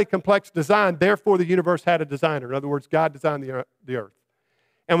a highly complex design. Therefore, the universe had a designer. In other words, God designed the earth.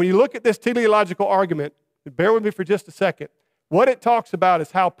 And when you look at this teleological argument, bear with me for just a second, what it talks about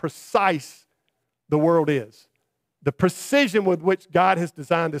is how precise the world is. The precision with which God has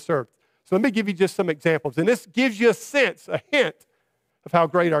designed this earth. So let me give you just some examples. And this gives you a sense, a hint of how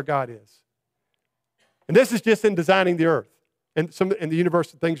great our God is. And this is just in designing the earth and the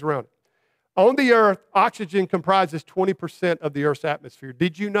universe and things around it. On the earth, oxygen comprises 20% of the earth's atmosphere.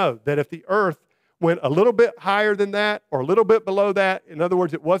 Did you know that if the earth went a little bit higher than that or a little bit below that, in other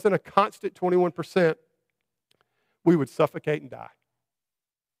words, it wasn't a constant 21%, we would suffocate and die.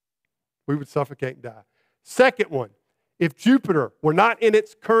 We would suffocate and die. Second one, if Jupiter were not in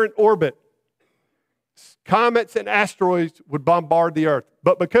its current orbit, comets and asteroids would bombard the Earth.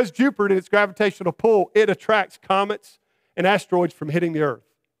 But because Jupiter and its gravitational pull, it attracts comets and asteroids from hitting the Earth.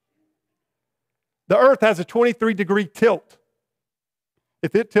 The Earth has a 23-degree tilt.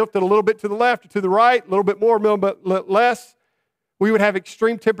 If it tilted a little bit to the left or to the right, a little bit more, a little bit less, we would have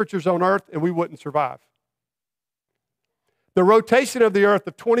extreme temperatures on Earth and we wouldn't survive. The rotation of the Earth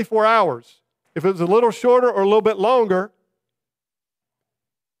of 24 hours, if it was a little shorter or a little bit longer,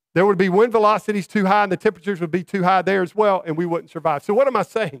 there would be wind velocities too high and the temperatures would be too high there as well, and we wouldn't survive. So what am I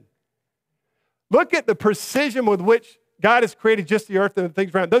saying? Look at the precision with which God has created just the earth and the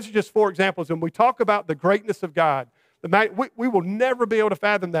things around it. Those are just 4 examples. And we talk about the greatness of God. We will never be able to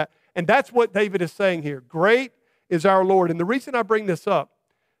fathom that. And that's what David is saying here. Great is our Lord. And the reason I bring this up,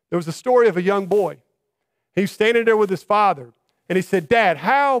 there was a story of a young boy. He was standing there with his father, and he said, "Dad,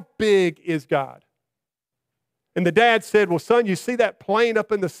 how big is God?" And the dad said, "Well, son, you see that plane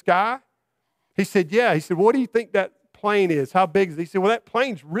up in the sky?" He said, "Yeah." He said, "What do you think that plane is? How big is it?" He said, "Well, that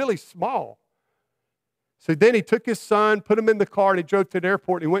plane's really small." So then he took his son, put him in the car, and he drove to the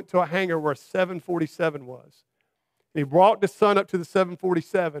airport, and he went to a hangar where a 747 was. And he brought the son up to the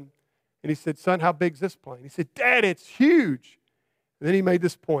 747, and he said, "Son, how big's this plane?" He said, "Dad, it's huge." And then he made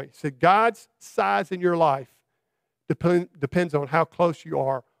this point. He said, God's size in your life depends on how close you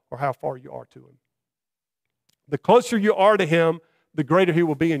are or how far you are to him. The closer you are to him, the greater he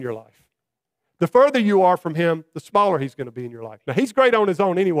will be in your life. The further you are from him, the smaller he's going to be in your life. Now, he's great on his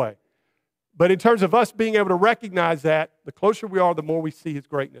own anyway. But in terms of us being able to recognize that, the closer we are, the more we see his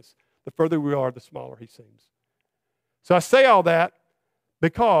greatness. The further we are, the smaller he seems. So I say all that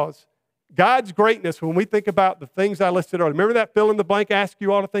because God's greatness, when we think about the things I listed earlier, remember that fill in the blank ask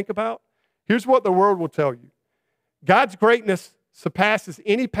you all to think about? Here's what the world will tell you. God's greatness surpasses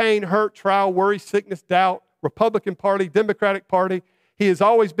any pain, hurt, trial, worry, sickness, doubt, Republican Party, Democratic Party. He has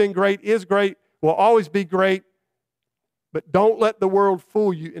always been great, is great, will always be great. But don't let the world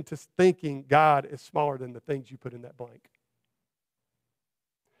fool you into thinking God is smaller than the things you put in that blank.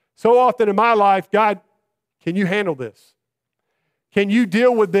 So often in my life, God, can you handle this? Can you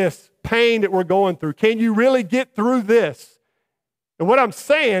deal with this pain that we're going through? Can you really get through this? And what I'm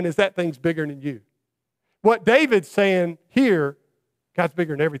saying is that thing's bigger than you. What David's saying here, God's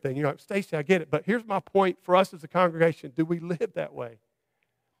bigger than everything. You're like, Stacey, I get it. But here's my point for us as a congregation. Do we live that way?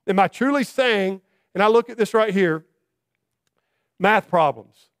 Am I truly saying, and I look at this right here, math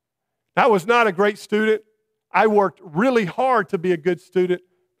problems. I was not a great student. I worked really hard to be a good student.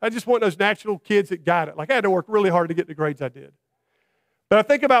 I just wasn't those natural kids that got it. Like I had to work really hard to get the grades I did. But I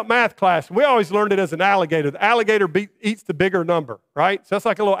think about math class. We always learned it as an alligator. The alligator eats the bigger number, right? So that's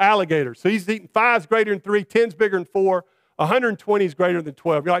like a little alligator. So he's eating 5's greater than 3, 10's bigger than 4, 120 is greater than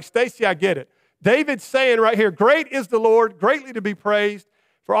 12. You're like, Stacey, I get it. David's saying right here, great is the Lord, greatly to be praised,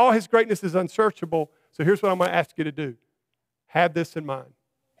 for all his greatness is unsearchable. So here's what I'm going to ask you to do. Have this in mind.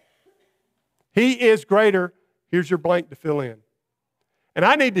 He is greater. Here's your blank to fill in. And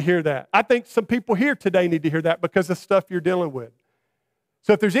I need to hear that. I think some people here today need to hear that because of stuff you're dealing with.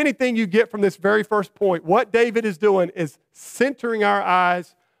 So if there's anything you get from this very first point, what David is doing is centering our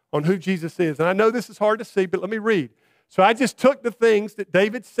eyes on who Jesus is. And I know this is hard to see, but let me read. So I just took the things that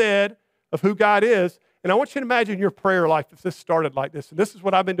David said of who God is, and I want you to imagine your prayer life if this started like this. And this is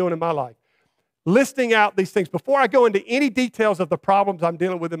what I've been doing in my life. Listing out these things. Before I go into any details of the problems I'm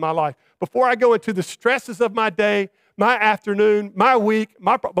dealing with in my life, before I go into the stresses of my day, my afternoon, my week,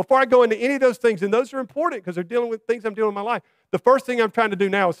 before I go into any of those things, and those are important because they're dealing with things I'm dealing with in my life, the first thing I'm trying to do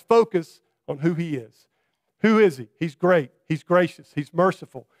now is focus on who he is. Who is he? He's great. He's gracious. He's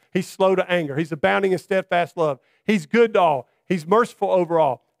merciful. He's slow to anger. He's abounding in steadfast love. He's good to all. He's merciful over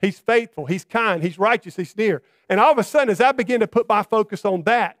all. He's faithful. He's kind. He's righteous. He's near. And all of a sudden, as I begin to put my focus on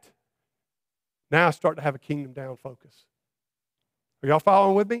that, now I start to have a kingdom down focus. Are y'all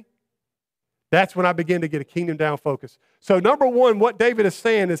following with me? That's when I begin to get a kingdom down focus. So number one, what David is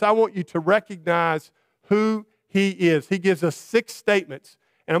saying is I want you to recognize who he is. He gives us 6 statements.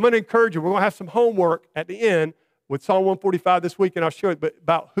 And I'm going to encourage you, we're going to have some homework at the end with Psalm 145 this week, and I'll show you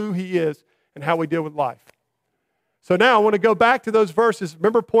about who he is and how we deal with life. So now I want to go back to those verses.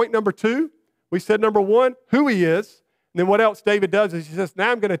 Remember point number 2? We said number 1, who he is. And then what else David does is he says,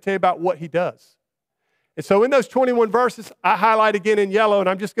 now I'm going to tell you about what he does. And so in those 21 verses, I highlight again in yellow, and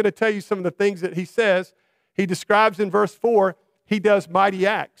I'm just going to tell you some of the things that he says. He describes in verse 4, he does mighty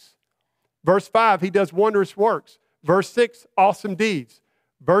acts. Verse 5, he does wondrous works. Verse 6, awesome deeds.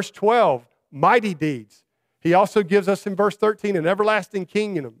 Verse 12, mighty deeds. He also gives us in verse 13 an everlasting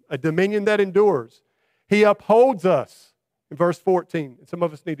kingdom, a dominion that endures. He upholds us in verse 14. And some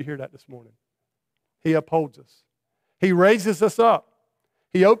of us need to hear that this morning. He upholds us. He raises us up.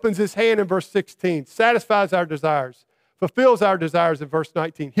 He opens his hand in verse 16, satisfies our desires, fulfills our desires in verse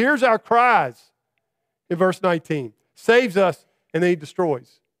 19, hears our cries in verse 19, saves us, and then he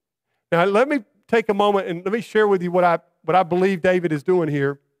destroys. Now, let me take a moment and let me share with you what I believe David is doing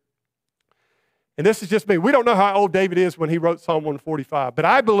here. And this is just me. We don't know how old David is when he wrote Psalm 145, but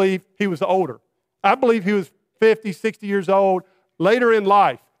I believe he was older. I believe he was 50, 60 years old, later in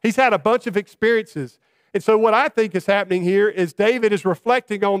life. He's had a bunch of experiences. And so what I think is happening here is David is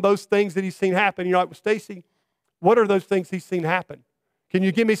reflecting on those things that he's seen happen. You're like, well, Stacey, what are those things he's seen happen? Can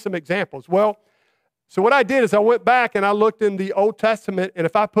you give me some examples? Well, so what I did is I went back and I looked in the Old Testament, and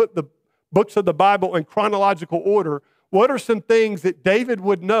if I put the books of the Bible in chronological order, what are some things that David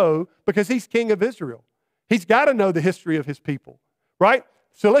would know because he's king of Israel? He's got to know the history of his people, right?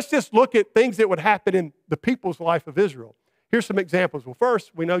 So let's just look at things that would happen in the people's life of Israel. Here's some examples. Well,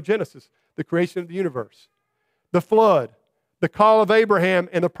 first, we know Genesis, the creation of the universe, the flood, the call of Abraham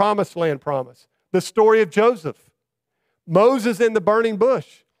and the promised land promise, the story of Joseph, Moses in the burning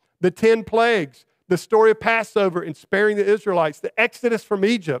bush, the 10 plagues, the story of Passover and sparing the Israelites, the exodus from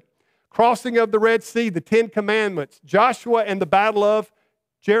Egypt, crossing of the Red Sea, the 10 commandments, Joshua and the battle of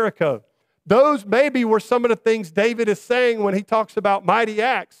Jericho. Those maybe were some of the things David is saying when he talks about mighty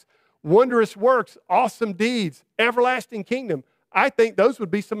acts, wondrous works, awesome deeds, everlasting kingdom. I think those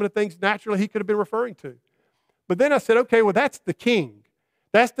would be some of the things naturally he could have been referring to. But then I said, okay, well, that's the king.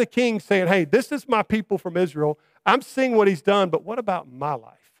 That's the king saying, hey, this is my people from Israel. I'm seeing what he's done, but what about my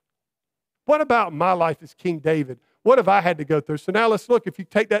life? What about my life as King David? What have I had to go through? So now let's look. If you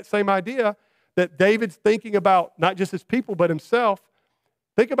take that same idea that David's thinking about not just his people, but himself,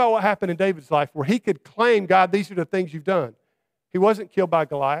 think about what happened in David's life where he could claim, God, these are the things you've done. He wasn't killed by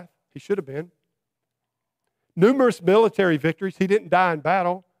Goliath. He should have been. Numerous military victories. He didn't die in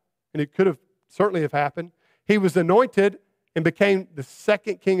battle, and it could have certainly have happened. He was anointed and became the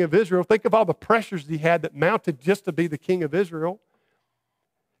second king of Israel. Think of all the pressures he had that mounted just to be the king of Israel.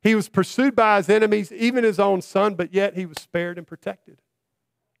 He was pursued by his enemies, even his own son, but yet he was spared and protected.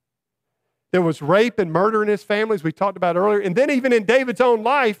 There was rape and murder in his family, as we talked about earlier. And then even in David's own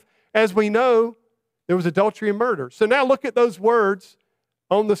life, as we know, there was adultery and murder. So now look at those words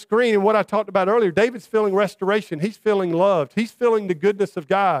on the screen and what I talked about earlier. David's feeling restoration. He's feeling loved. He's feeling the goodness of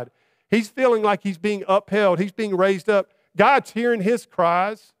God. He's feeling like he's being upheld. He's being raised up. God's hearing his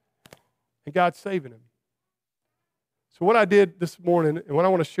cries, and God's saving him. So what I did this morning, and what I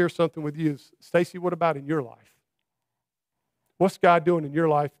want to share something with you is, Stacey, what about in your life? What's God doing in your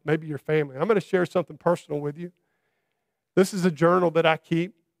life, maybe your family? I'm going to share something personal with you. This is a journal that I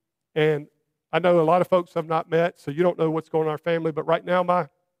keep, and I know a lot of folks I've not met, so you don't know what's going on in our family, but right now my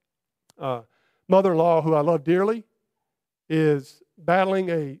mother-in-law, who I love dearly, is battling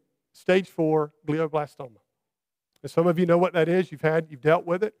a stage 4 glioblastoma. And some of you know what that is. You've dealt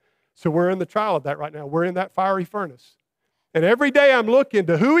with it. So we're in the trial of that right now. We're in that fiery furnace. And every day I'm looking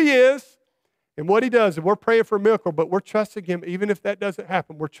to who he is and what he does, and we're praying for a miracle, but we're trusting him. Even if that doesn't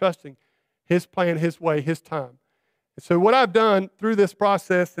happen, we're trusting his plan, his way, his time. And so what I've done through this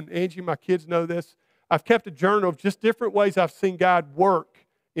process, and Angie, my kids know this, I've kept a journal of just different ways I've seen God work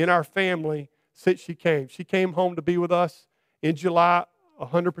in our family since she came. She came home to be with us in July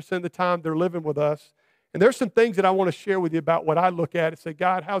 100% of the time. They're living with us. And there's some things that I want to share with you about what I look at and say,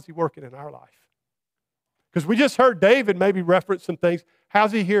 God, how's he working in our life? Because we just heard David maybe reference some things.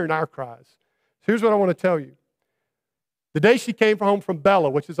 How's he hearing our cries? So here's what I want to tell you. The day she came home from Bella,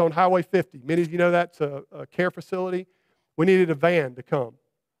 which is on Highway 50, many of you know that's a care facility, we needed a van to come.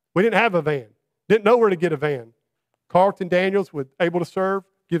 We didn't have a van. Didn't know where to get a van. Carlton Daniels, with Able to Serve,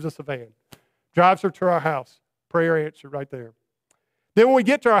 gives us a van. Drives her to our house. Prayer answered right there. Then when we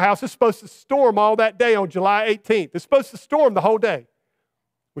get to our house, it's supposed to storm all that day on July 18th. It's supposed to storm the whole day.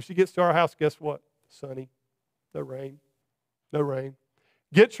 When she gets to our house, guess what? Sunny. No rain. No rain.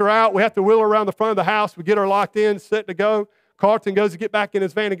 Gets her out. We have to wheel her around the front of the house. We get her locked in, set to go. Carlton goes to get back in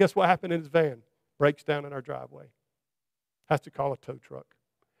his van, and guess what happened in his van? Breaks down in our driveway. Has to call a tow truck.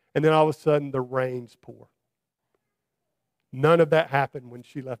 And then all of a sudden, the rains pour. None of that happened when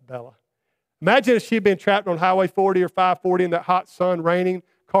she left Bella. Imagine if she'd been trapped on Highway 40 or 540 in that hot sun, raining,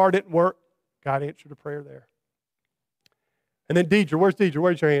 car didn't work. God answered a prayer there. And then Deidre. Where's Deidre?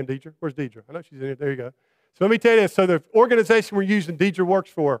 Where's your hand, Deidre? Where's Deidre? I know she's in here. There you go. So let me tell you this. So the organization we're using, Deidre works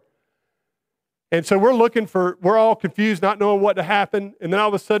for. And so we're all confused, not knowing what to happen. And then all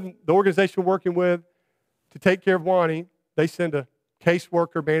of a sudden, the organization we're working with to take care of Wani, they send a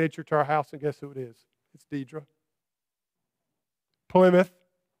caseworker manager to our house, and guess who it is? It's Deidre. Plymouth.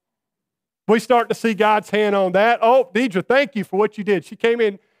 We start to see God's hand on that. Oh, Deidre, thank you for what you did. She came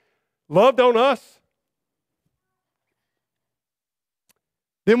in, loved on us,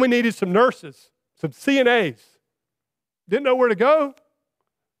 Then we needed some nurses, some CNAs. Didn't know where to go.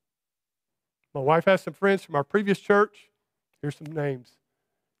 My wife has some friends from our previous church. Here's some names.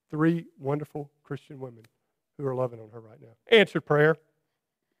 3 wonderful Christian women who are loving on her right now. Answered prayer.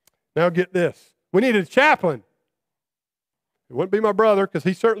 Now get this. We needed a chaplain. It wouldn't be my brother because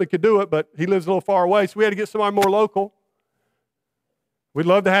he certainly could do it, but he lives a little far away, so we had to get somebody more local. We'd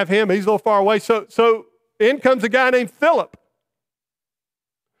love to have him. He's a little far away. So in comes a guy named Philip.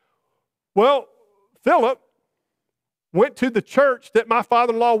 Well, Philip went to the church that my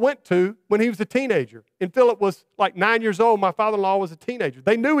father-in-law went to when he was a teenager. And Philip was like 9 years old. My father-in-law was a teenager.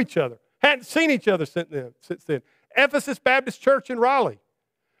 They knew each other. Hadn't seen each other since then. Ephesus Baptist Church in Raleigh.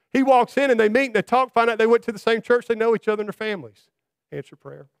 He walks in and they meet and they talk, find out they went to the same church. They know each other and their families. Answer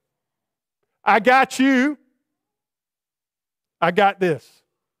prayer. I got you. I got this.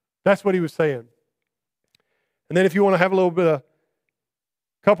 That's what he was saying. And then if you want to have a little bit of,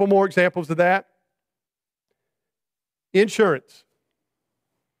 couple more examples of that. Insurance.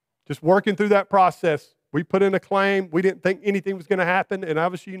 Just working through that process. We put in a claim. We didn't think anything was going to happen. And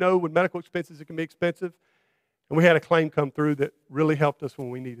obviously, you know, with medical expenses, it can be expensive. And we had a claim come through that really helped us when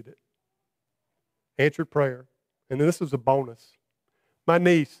we needed it. Answered prayer. And then this was a bonus. My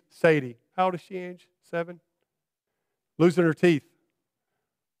niece, Sadie, how old is she, Ange? 7? Losing her teeth.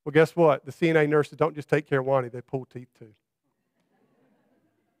 Well, guess what? The CNA nurses don't just take care of Wani, they pull teeth too.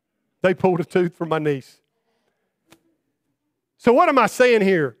 They pulled a tooth from my niece. So what am I saying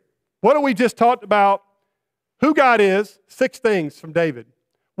here? What have we just talked about? Who God is, 6 things from David.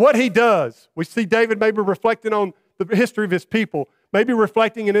 What he does. We see David maybe reflecting on the history of his people, maybe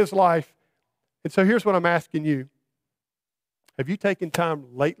reflecting in his life. And so here's what I'm asking you. Have you taken time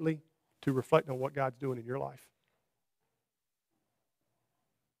lately to reflect on what God's doing in your life?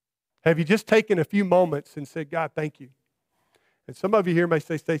 Have you just taken a few moments and said, God, thank you? And some of you here may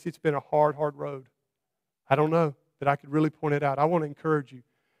say, Stacey, it's been a hard, hard road. I don't know that I could really point it out. I want to encourage you.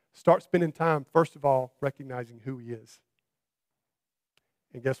 Start spending time, first of all, recognizing who he is.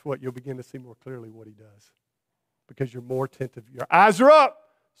 And guess what? You'll begin to see more clearly what he does. Because you're more attentive. Your eyes are up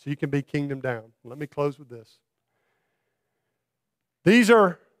so you can be kingdom down. Let me close with this. These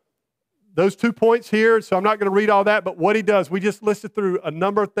are those 2 points here, so I'm not going to read all that, but what he does. We just listed through a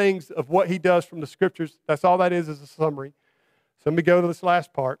number of things of what he does from the scriptures. That's all that is a summary. So let me go to this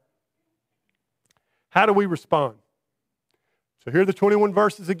last part. How do we respond? So here are the 21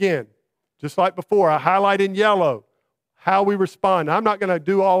 verses again. Just like before, I highlight in yellow how we respond. Now, I'm not going to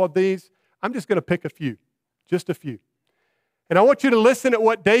do all of these. I'm just going to pick a few, just a few. And I want you to listen at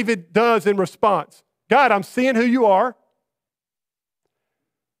what David does in response. God, I'm seeing who you are.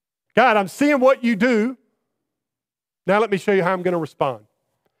 God, I'm seeing what you do. Now let me show you how I'm going to respond.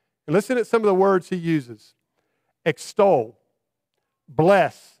 And listen at some of the words he uses. Extol,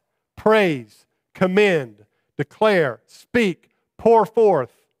 bless, praise, commend, declare, speak, pour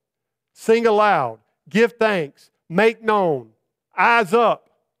forth, sing aloud, give thanks, make known, eyes up.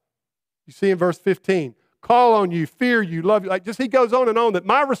 You see in verse 15, call on you, fear you, love you. Like just he goes on and on that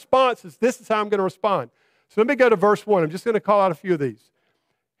my response is this is how I'm going to respond. So let me go to verse 1. I'm just going to call out a few of these.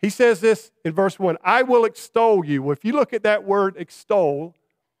 He says this in verse 1, I will extol you. Well, if you look at that word extol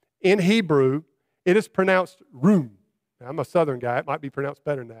in Hebrew, it is pronounced room. Now, I'm a southern guy. It might be pronounced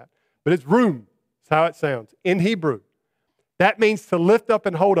better than that. But it's room. That's how it sounds in Hebrew. That means to lift up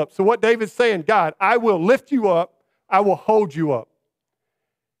and hold up. So what David's saying, God, I will lift you up. I will hold you up.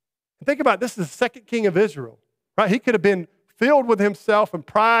 And think about it, this is the second king of Israel. Right? He could have been filled with himself and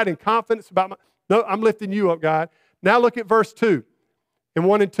pride and confidence about no, I'm lifting you up, God. Now look at verse 2. In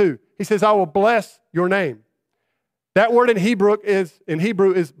 1 and 2, he says, I will bless your name. That word in Hebrew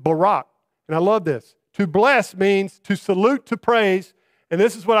is barak. And I love this. To bless means to salute, to praise. And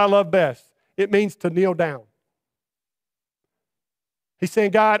this is what I love best. It means to kneel down. He's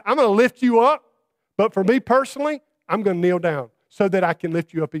saying, God, I'm going to lift you up. But for me personally, I'm going to kneel down so that I can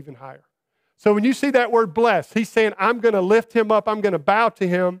lift you up even higher. So when you see that word bless, he's saying, I'm going to lift him up. I'm going to bow to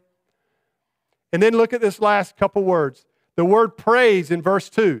him. And then look at this last couple words. The word praise in verse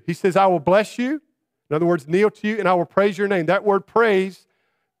 2, he says, I will bless you. In other words, kneel to you, and I will praise your name. That word praise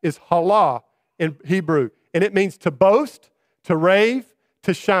is halah in Hebrew, and it means to boast, to rave,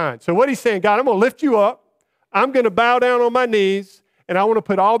 to shine. So what he's saying, God, I'm going to lift you up. I'm going to bow down on my knees, and I want to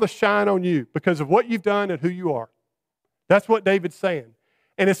put all the shine on you because of what you've done and who you are. That's what David's saying.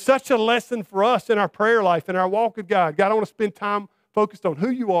 And it's such a lesson for us in our prayer life, in our walk with God. God, I want to spend time focused on who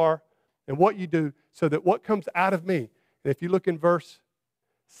you are and what you do so that what comes out of me. And if you look in verse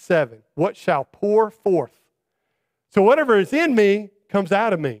 7, what shall pour forth? So whatever is in me comes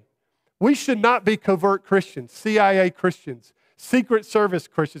out of me. We should not be covert Christians, CIA Christians, Secret service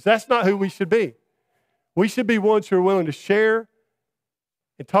Christians. That's not who we should be. We should be ones who are willing to share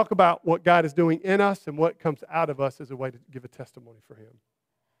and talk about what God is doing in us and what comes out of us as a way to give a testimony for Him.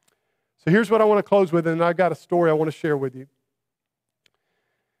 So here's what I want to close with, and I've got a story I want to share with you.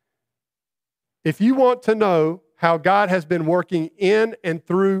 If you want to know how God has been working in and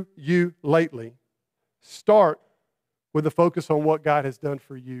through you lately, start with a focus on what God has done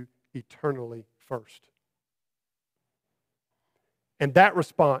for you eternally first. And that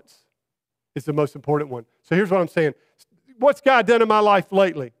response is the most important one. So here's what I'm saying. What's God done in my life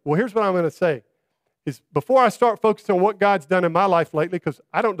lately? Well, here's what I'm going to say. Is before I start focusing on what God's done in my life lately, because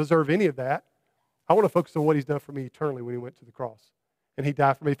I don't deserve any of that, I want to focus on what He's done for me eternally when He went to the cross. And He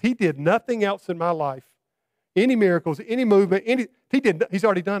died for me. If He did nothing else in my life, any miracles, any movement, He's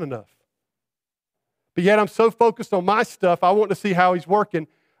already done enough. But yet I'm so focused on my stuff, I want to see how He's working,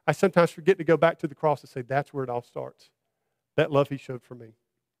 I sometimes forget to go back to the cross and say, that's where it all starts. That love He showed for me.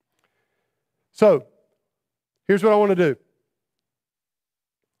 So, here's what I want to do.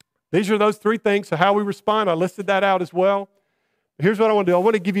 These are those three things. So how we respond, I listed that out as well. Here's what I want to do. I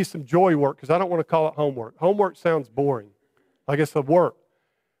want to give you some joy work because I don't want to call it homework. Homework sounds boring, like it's a work.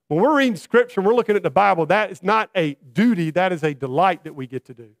 When we're reading Scripture and we're looking at the Bible, that is not a duty. That is a delight that we get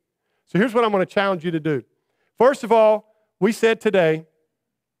to do. So here's what I'm going to challenge you to do. First of all, we said today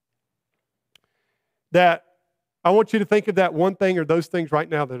that I want you to think of that one thing or those things right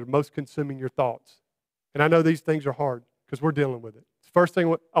now that are most consuming your thoughts. And I know these things are hard because we're dealing with it. First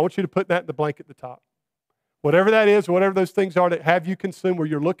thing, I want you to put that in the blank at the top. Whatever that is, whatever those things are that have you consumed, where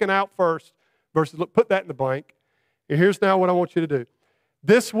you're looking out first versus put that in the blank. And here's now what I want you to do.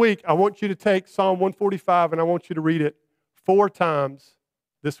 This week, I want you to take Psalm 145 and I want you to read it 4 times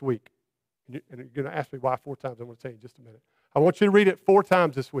this week. And you're going to ask me why 4 times. I'm going to tell you in just a minute. I want you to read it 4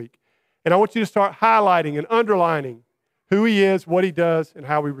 times this week. And I want you to start highlighting and underlining who He is, what He does, and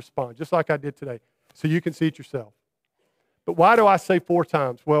how we respond, just like I did today, so you can see it yourself. But why do I say 4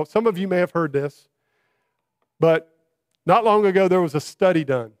 times? Well, some of you may have heard this, but not long ago there was a study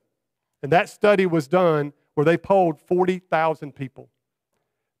done. And that study was done where they polled 40,000 people,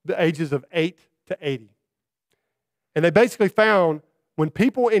 the ages of 8 to 80. And they basically found when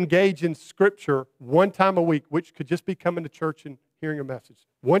people engage in Scripture 1 time a week, which could just be coming to church and hearing a message,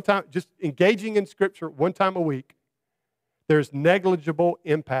 1 time, just engaging in Scripture 1 time a week, there's negligible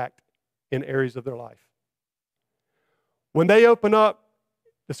impact in areas of their life. When they open up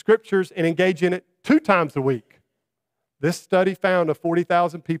the Scriptures and engage in it 2 times a week, this study found of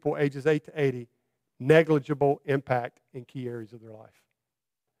 40,000 people ages 8 to 80, negligible impact in key areas of their life.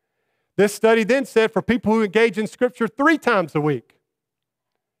 This study then said for people who engage in Scripture 3 times a week,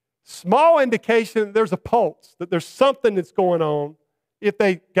 small indication that there's a pulse, that there's something that's going on if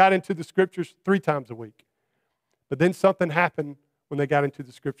they got into the Scriptures 3 times a week. But then something happened when they got into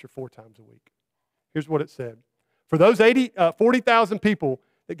the Scripture 4 times a week. Here's what it said. For those 40,000 people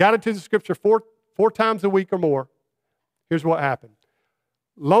that got into the Scripture four times a week or more, here's what happened.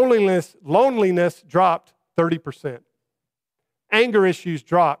 Loneliness dropped 30%. Anger issues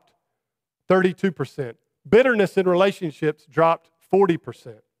dropped 32%. Bitterness in relationships dropped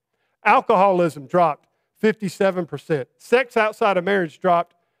 40%. Alcoholism dropped 57%. Sex outside of marriage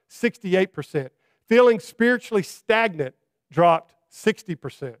dropped 68%. Feeling spiritually stagnant dropped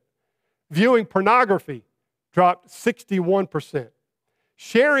 60%. Viewing pornography dropped 61%.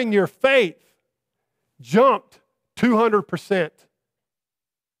 Sharing your faith jumped 200%.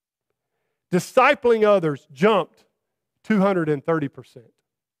 Discipling others jumped 230%.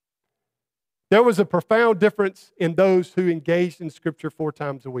 There was a profound difference in those who engaged in Scripture 4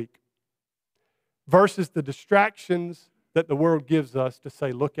 times a week versus the distractions that the world gives us to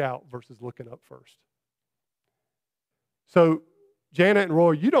say look out versus looking up first. So, Janet and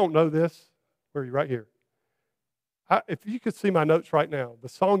Roy, you don't know this. Where are you? Right here. If you could see my notes right now, the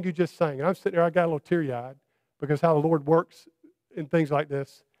song you just sang, and I'm sitting there, I got a little teary-eyed because how the Lord works in things like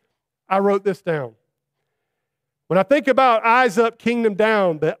this. I wrote this down. When I think about eyes up, kingdom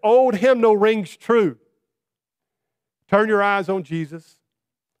down, the old hymnal rings true. Turn your eyes on Jesus,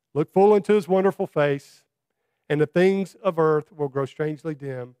 look full into His wonderful face, and the things of earth will grow strangely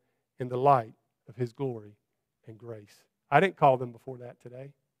dim in the light of His glory and grace. I didn't call them before that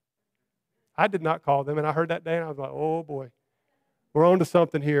today. I did not call them, and I heard that day, and I was like, oh boy, we're on to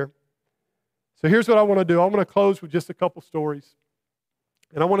something here. So here's what I want to do. I want to close with just a couple stories.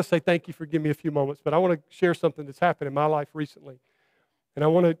 And I want to say thank you for giving me a few moments, but I want to share something that's happened in my life recently. And I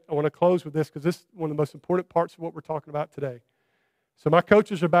want to close with this because this is one of the most important parts of what we're talking about today. So my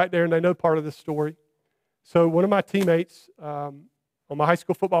coaches are back there, and they know part of this story. So one of my teammates on my high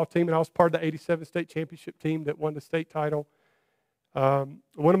school football team, and I was part of the '87 state championship team that won the state title, One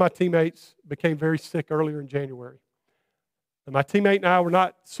of my teammates became very sick earlier in January. And my teammate and I were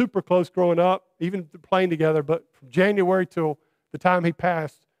not super close growing up, even playing together, but from January till the time he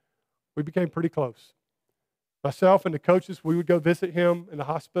passed, we became pretty close. Myself and the coaches, we would go visit him in the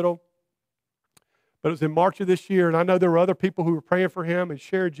hospital. But it was in March of this year, and I know there were other people who were praying for him and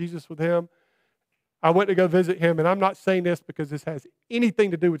shared Jesus with him. I went to go visit him, and I'm not saying this because this has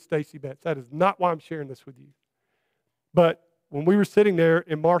anything to do with Stacey Betts. That is not why I'm sharing this with you. But when we were sitting there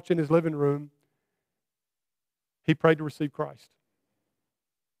in March in his living room, he prayed to receive Christ.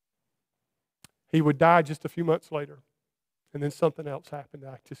 He would die just a few months later, and then something else happened that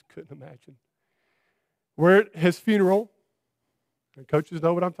I just couldn't imagine. We're at his funeral, and coaches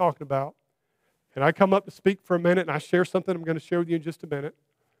know what I'm talking about, and I come up to speak for a minute, and I share something I'm going to share with you in just a minute.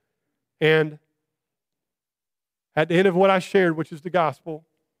 And at the end of what I shared, which is the gospel,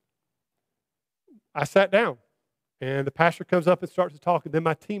 I sat down. And the pastor comes up and starts to talk, and then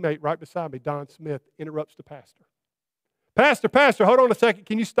my teammate right beside me, Don Smith, interrupts the pastor. Pastor, hold on a second.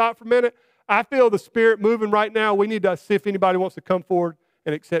 Can you stop for a minute? I feel the Spirit moving right now. We need to see if anybody wants to come forward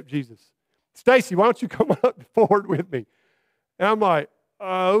and accept Jesus. Stacey, why don't you come up forward with me? And I'm like,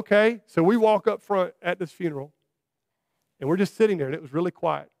 okay. So we walk up front at this funeral, and we're just sitting there, and it was really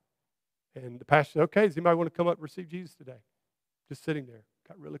quiet. And the pastor said, okay, does anybody want to come up and receive Jesus today? Just sitting there.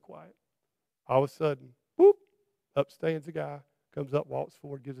 Got really quiet. All of a sudden, whoop, up stands a guy, comes up, walks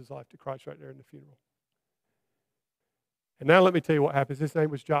forward, gives his life to Christ right there in the funeral. And now let me tell you what happens. His name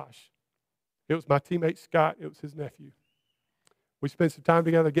was Josh. It was my teammate Scott. It was his nephew. We spent some time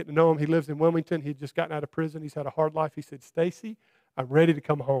together getting to know him. He lives in Wilmington. He'd just gotten out of prison. He's had a hard life. He said, Stacey, I'm ready to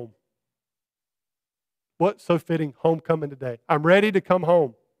come home. What's so fitting? Homecoming today. I'm ready to come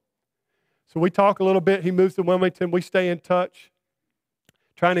home. So we talk a little bit. He moves to Wilmington. We stay in touch,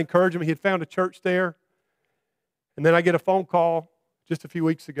 trying to encourage him. He had found a church there. And then I get a phone call just a few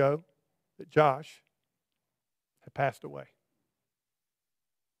weeks ago that Josh had passed away.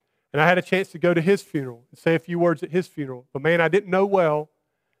 And I had a chance to go to his funeral and say a few words at his funeral. But man, I didn't know well,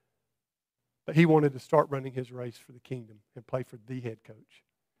 but he wanted to start running his race for the kingdom and play for the head coach.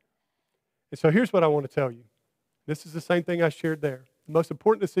 And so here's what I want to tell you. This is the same thing I shared there. The most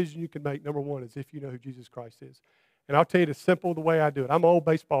important decision you can make, number one, is if you know who Jesus Christ is. And I'll tell you the simple the way I do it. I'm an old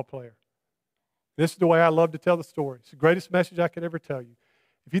baseball player. This is the way I love to tell the story. It's the greatest message I could ever tell you.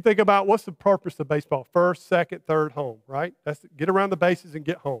 If you think about what's the purpose of baseball, first, second, third, home, right? That's get around the bases and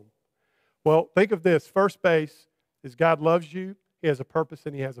get home. Well, think of this. First base is God loves you. He has a purpose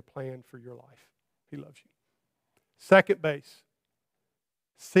and He has a plan for your life. He loves you. Second base,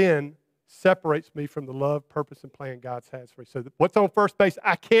 sin separates me from the love, purpose, and plan God has for me. So what's on first base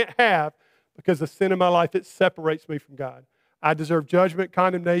I can't have because the sin in my life, it separates me from God. I deserve judgment,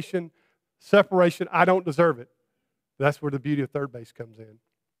 condemnation, separation. I don't deserve it. That's where the beauty of third base comes in.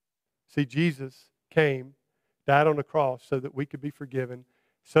 See, Jesus came, died on the cross so that we could be forgiven,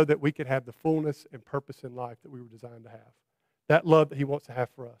 so that we could have the fullness and purpose in life that we were designed to have. That love that He wants to have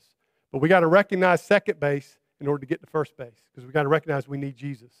for us. But we got to recognize second base in order to get to first base, because we got to recognize we need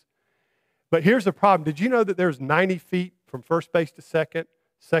Jesus. But here's the problem. Did you know that there's 90 feet from first base to second,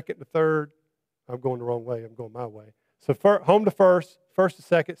 second to third? I'm going the wrong way. I'm going my way. So home to first, first to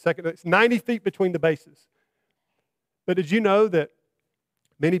second, second to, it's 90 feet between the bases. But did you know that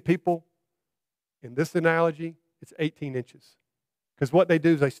many people, in this analogy, it's 18 inches? Because what they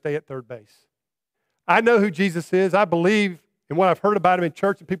do is they stay at third base. I know who Jesus is. I believe in what I've heard about Him in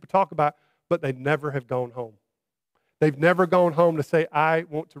church and people talk about, but they never have gone home. They've never gone home to say, I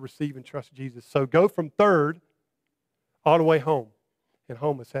want to receive and trust Jesus. So go from third all the way home, and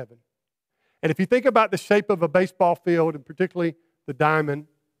home is heaven. And if you think about the shape of a baseball field, and particularly the diamond,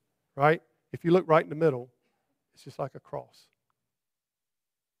 right? If you look right in the middle, it's just like a cross.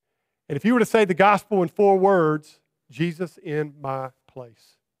 And if you were to say the gospel in 4 words, Jesus in my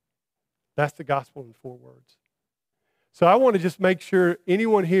place. That's the gospel in 4 words. So I want to just make sure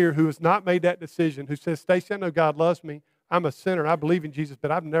anyone here who has not made that decision, who says, Stacey, I know God loves me. I'm a sinner. I believe in Jesus, but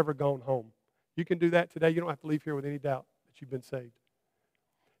I've never gone home. You can do that today. You don't have to leave here with any doubt that you've been saved.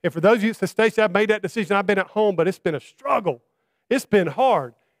 And for those of you that say, Stacey, I've made that decision. I've been at home, but it's been a struggle. It's been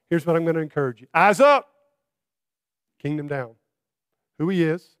hard. Here's what I'm going to encourage you. Eyes up. Kingdom down. Who He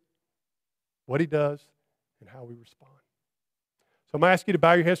is, what He does, and how we respond. So I'm going to ask you to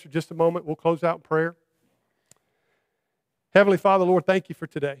bow your heads for just a moment. We'll close out in prayer. Heavenly Father, Lord, thank You for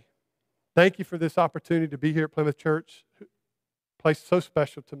today. Thank You for this opportunity to be here at Plymouth Church, a place so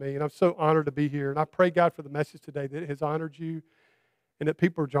special to me, and I'm so honored to be here. And I pray, God, for the message today that it has honored You and that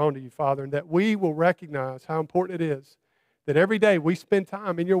people are drawn to You, Father, and that we will recognize how important it is that every day we spend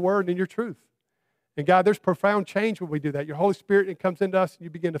time in Your Word and in Your truth. And God, there's profound change when we do that. Your Holy Spirit comes into us and you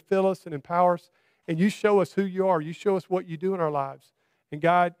begin to fill us and empower us. And you show us who you are. You show us what you do in our lives. And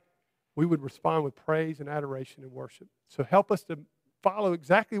God, we would respond with praise and adoration and worship. So help us to follow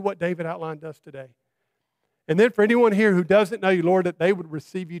exactly what David outlined to us today. And then for anyone here who doesn't know you, Lord, that they would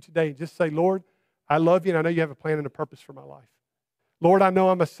receive you today and just say, Lord, I love you and I know you have a plan and a purpose for my life. Lord, I know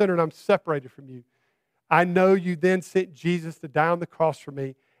I'm a sinner and I'm separated from you. I know you then sent Jesus to die on the cross for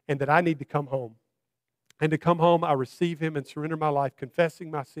me and that I need to come home. And to come home, I receive him and surrender my life,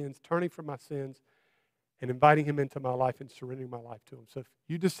 confessing my sins, turning from my sins, and inviting him into my life and surrendering my life to him. So if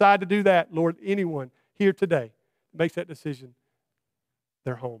you decide to do that, Lord, anyone here today makes that decision,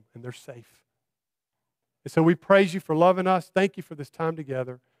 they're home and they're safe. And so we praise you for loving us. Thank you for this time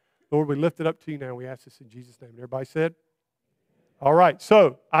together. Lord, we lift it up to you now. We ask this in Jesus' name. And everybody said? All right.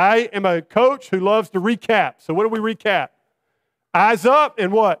 So I am a coach who loves to recap. So what do we recap? Eyes up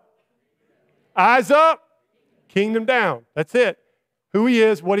and what? Eyes up, kingdom down. That's it. Who he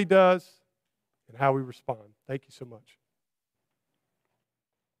is, what he does, and how we respond. Thank you so much.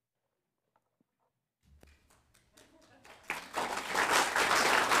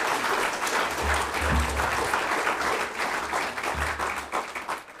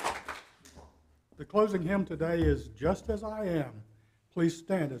 The closing hymn today is Just As I Am. Please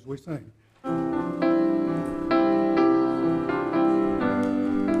stand as we sing.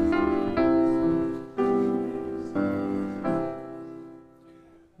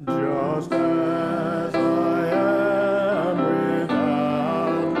 Just as I am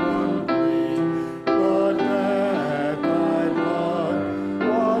without one plea, but that thy blood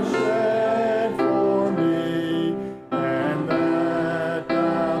was shed for me, and that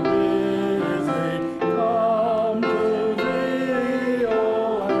thou bidst me come to thee, O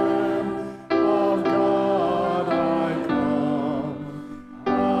Lamb of God, I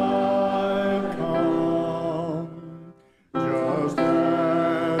come. Just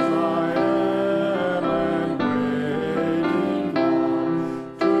as I am and waiting now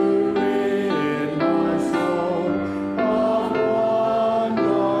to rid my soul of one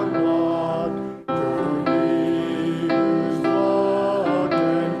dark blot, to thee whose blood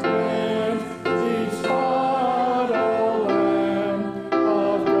can cleanse each spot, O Lamb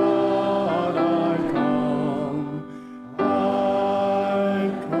of God, I come.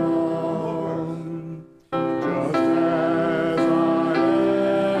 Just as I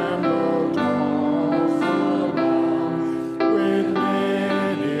am, though tossed about with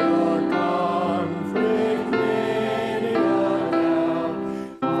many a conflict, many a doubt,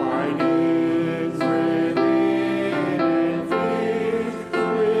 findings within and fears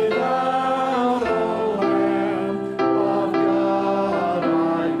without, O Lamb of God,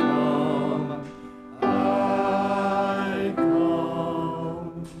 I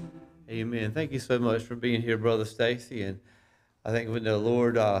come. Amen. Thank you so much for being here, Brother Stacey. And I think when the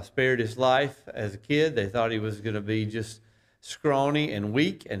Lord spared his life as a kid, they thought he was going to be just scrawny and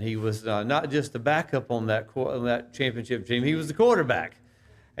weak, and he was not just the backup on that championship team. He was the quarterback,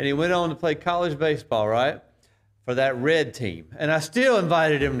 and he went on to play college baseball, right, for that red team. And I still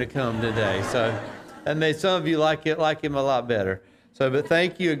invited him to come today, so that made some of you like him a lot better. So, but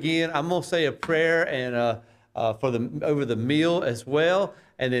thank you again. I'm going to say a prayer and over the meal as well.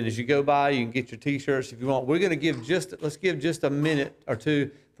 And then as you go by, you can get your T-shirts if you want. We're going to let's give just a minute or two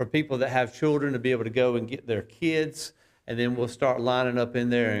for people that have children to be able to go and get their kids. And then we'll start lining up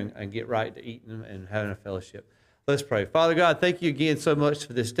in there and get right to eating and having a fellowship. Let's pray. Father God, thank you again so much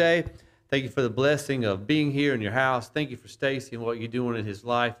for this day. Thank you for the blessing of being here in your house. Thank you for Stacey and what you're doing in his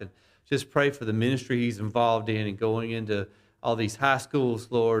life. And just pray for the ministry he's involved in and going into all these high schools,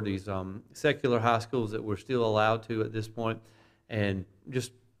 Lord, these secular high schools that we're still allowed to at this point, and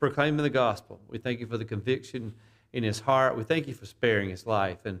just proclaiming the gospel. We thank you for the conviction in his heart. We thank you for sparing his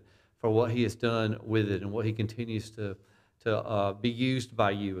life and for what he has done with it and what he continues to be used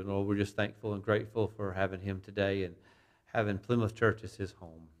by you. And Lord, we're just thankful and grateful for having him today and having Plymouth Church as his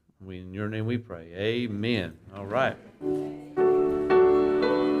home. In your name we pray. Amen. All right.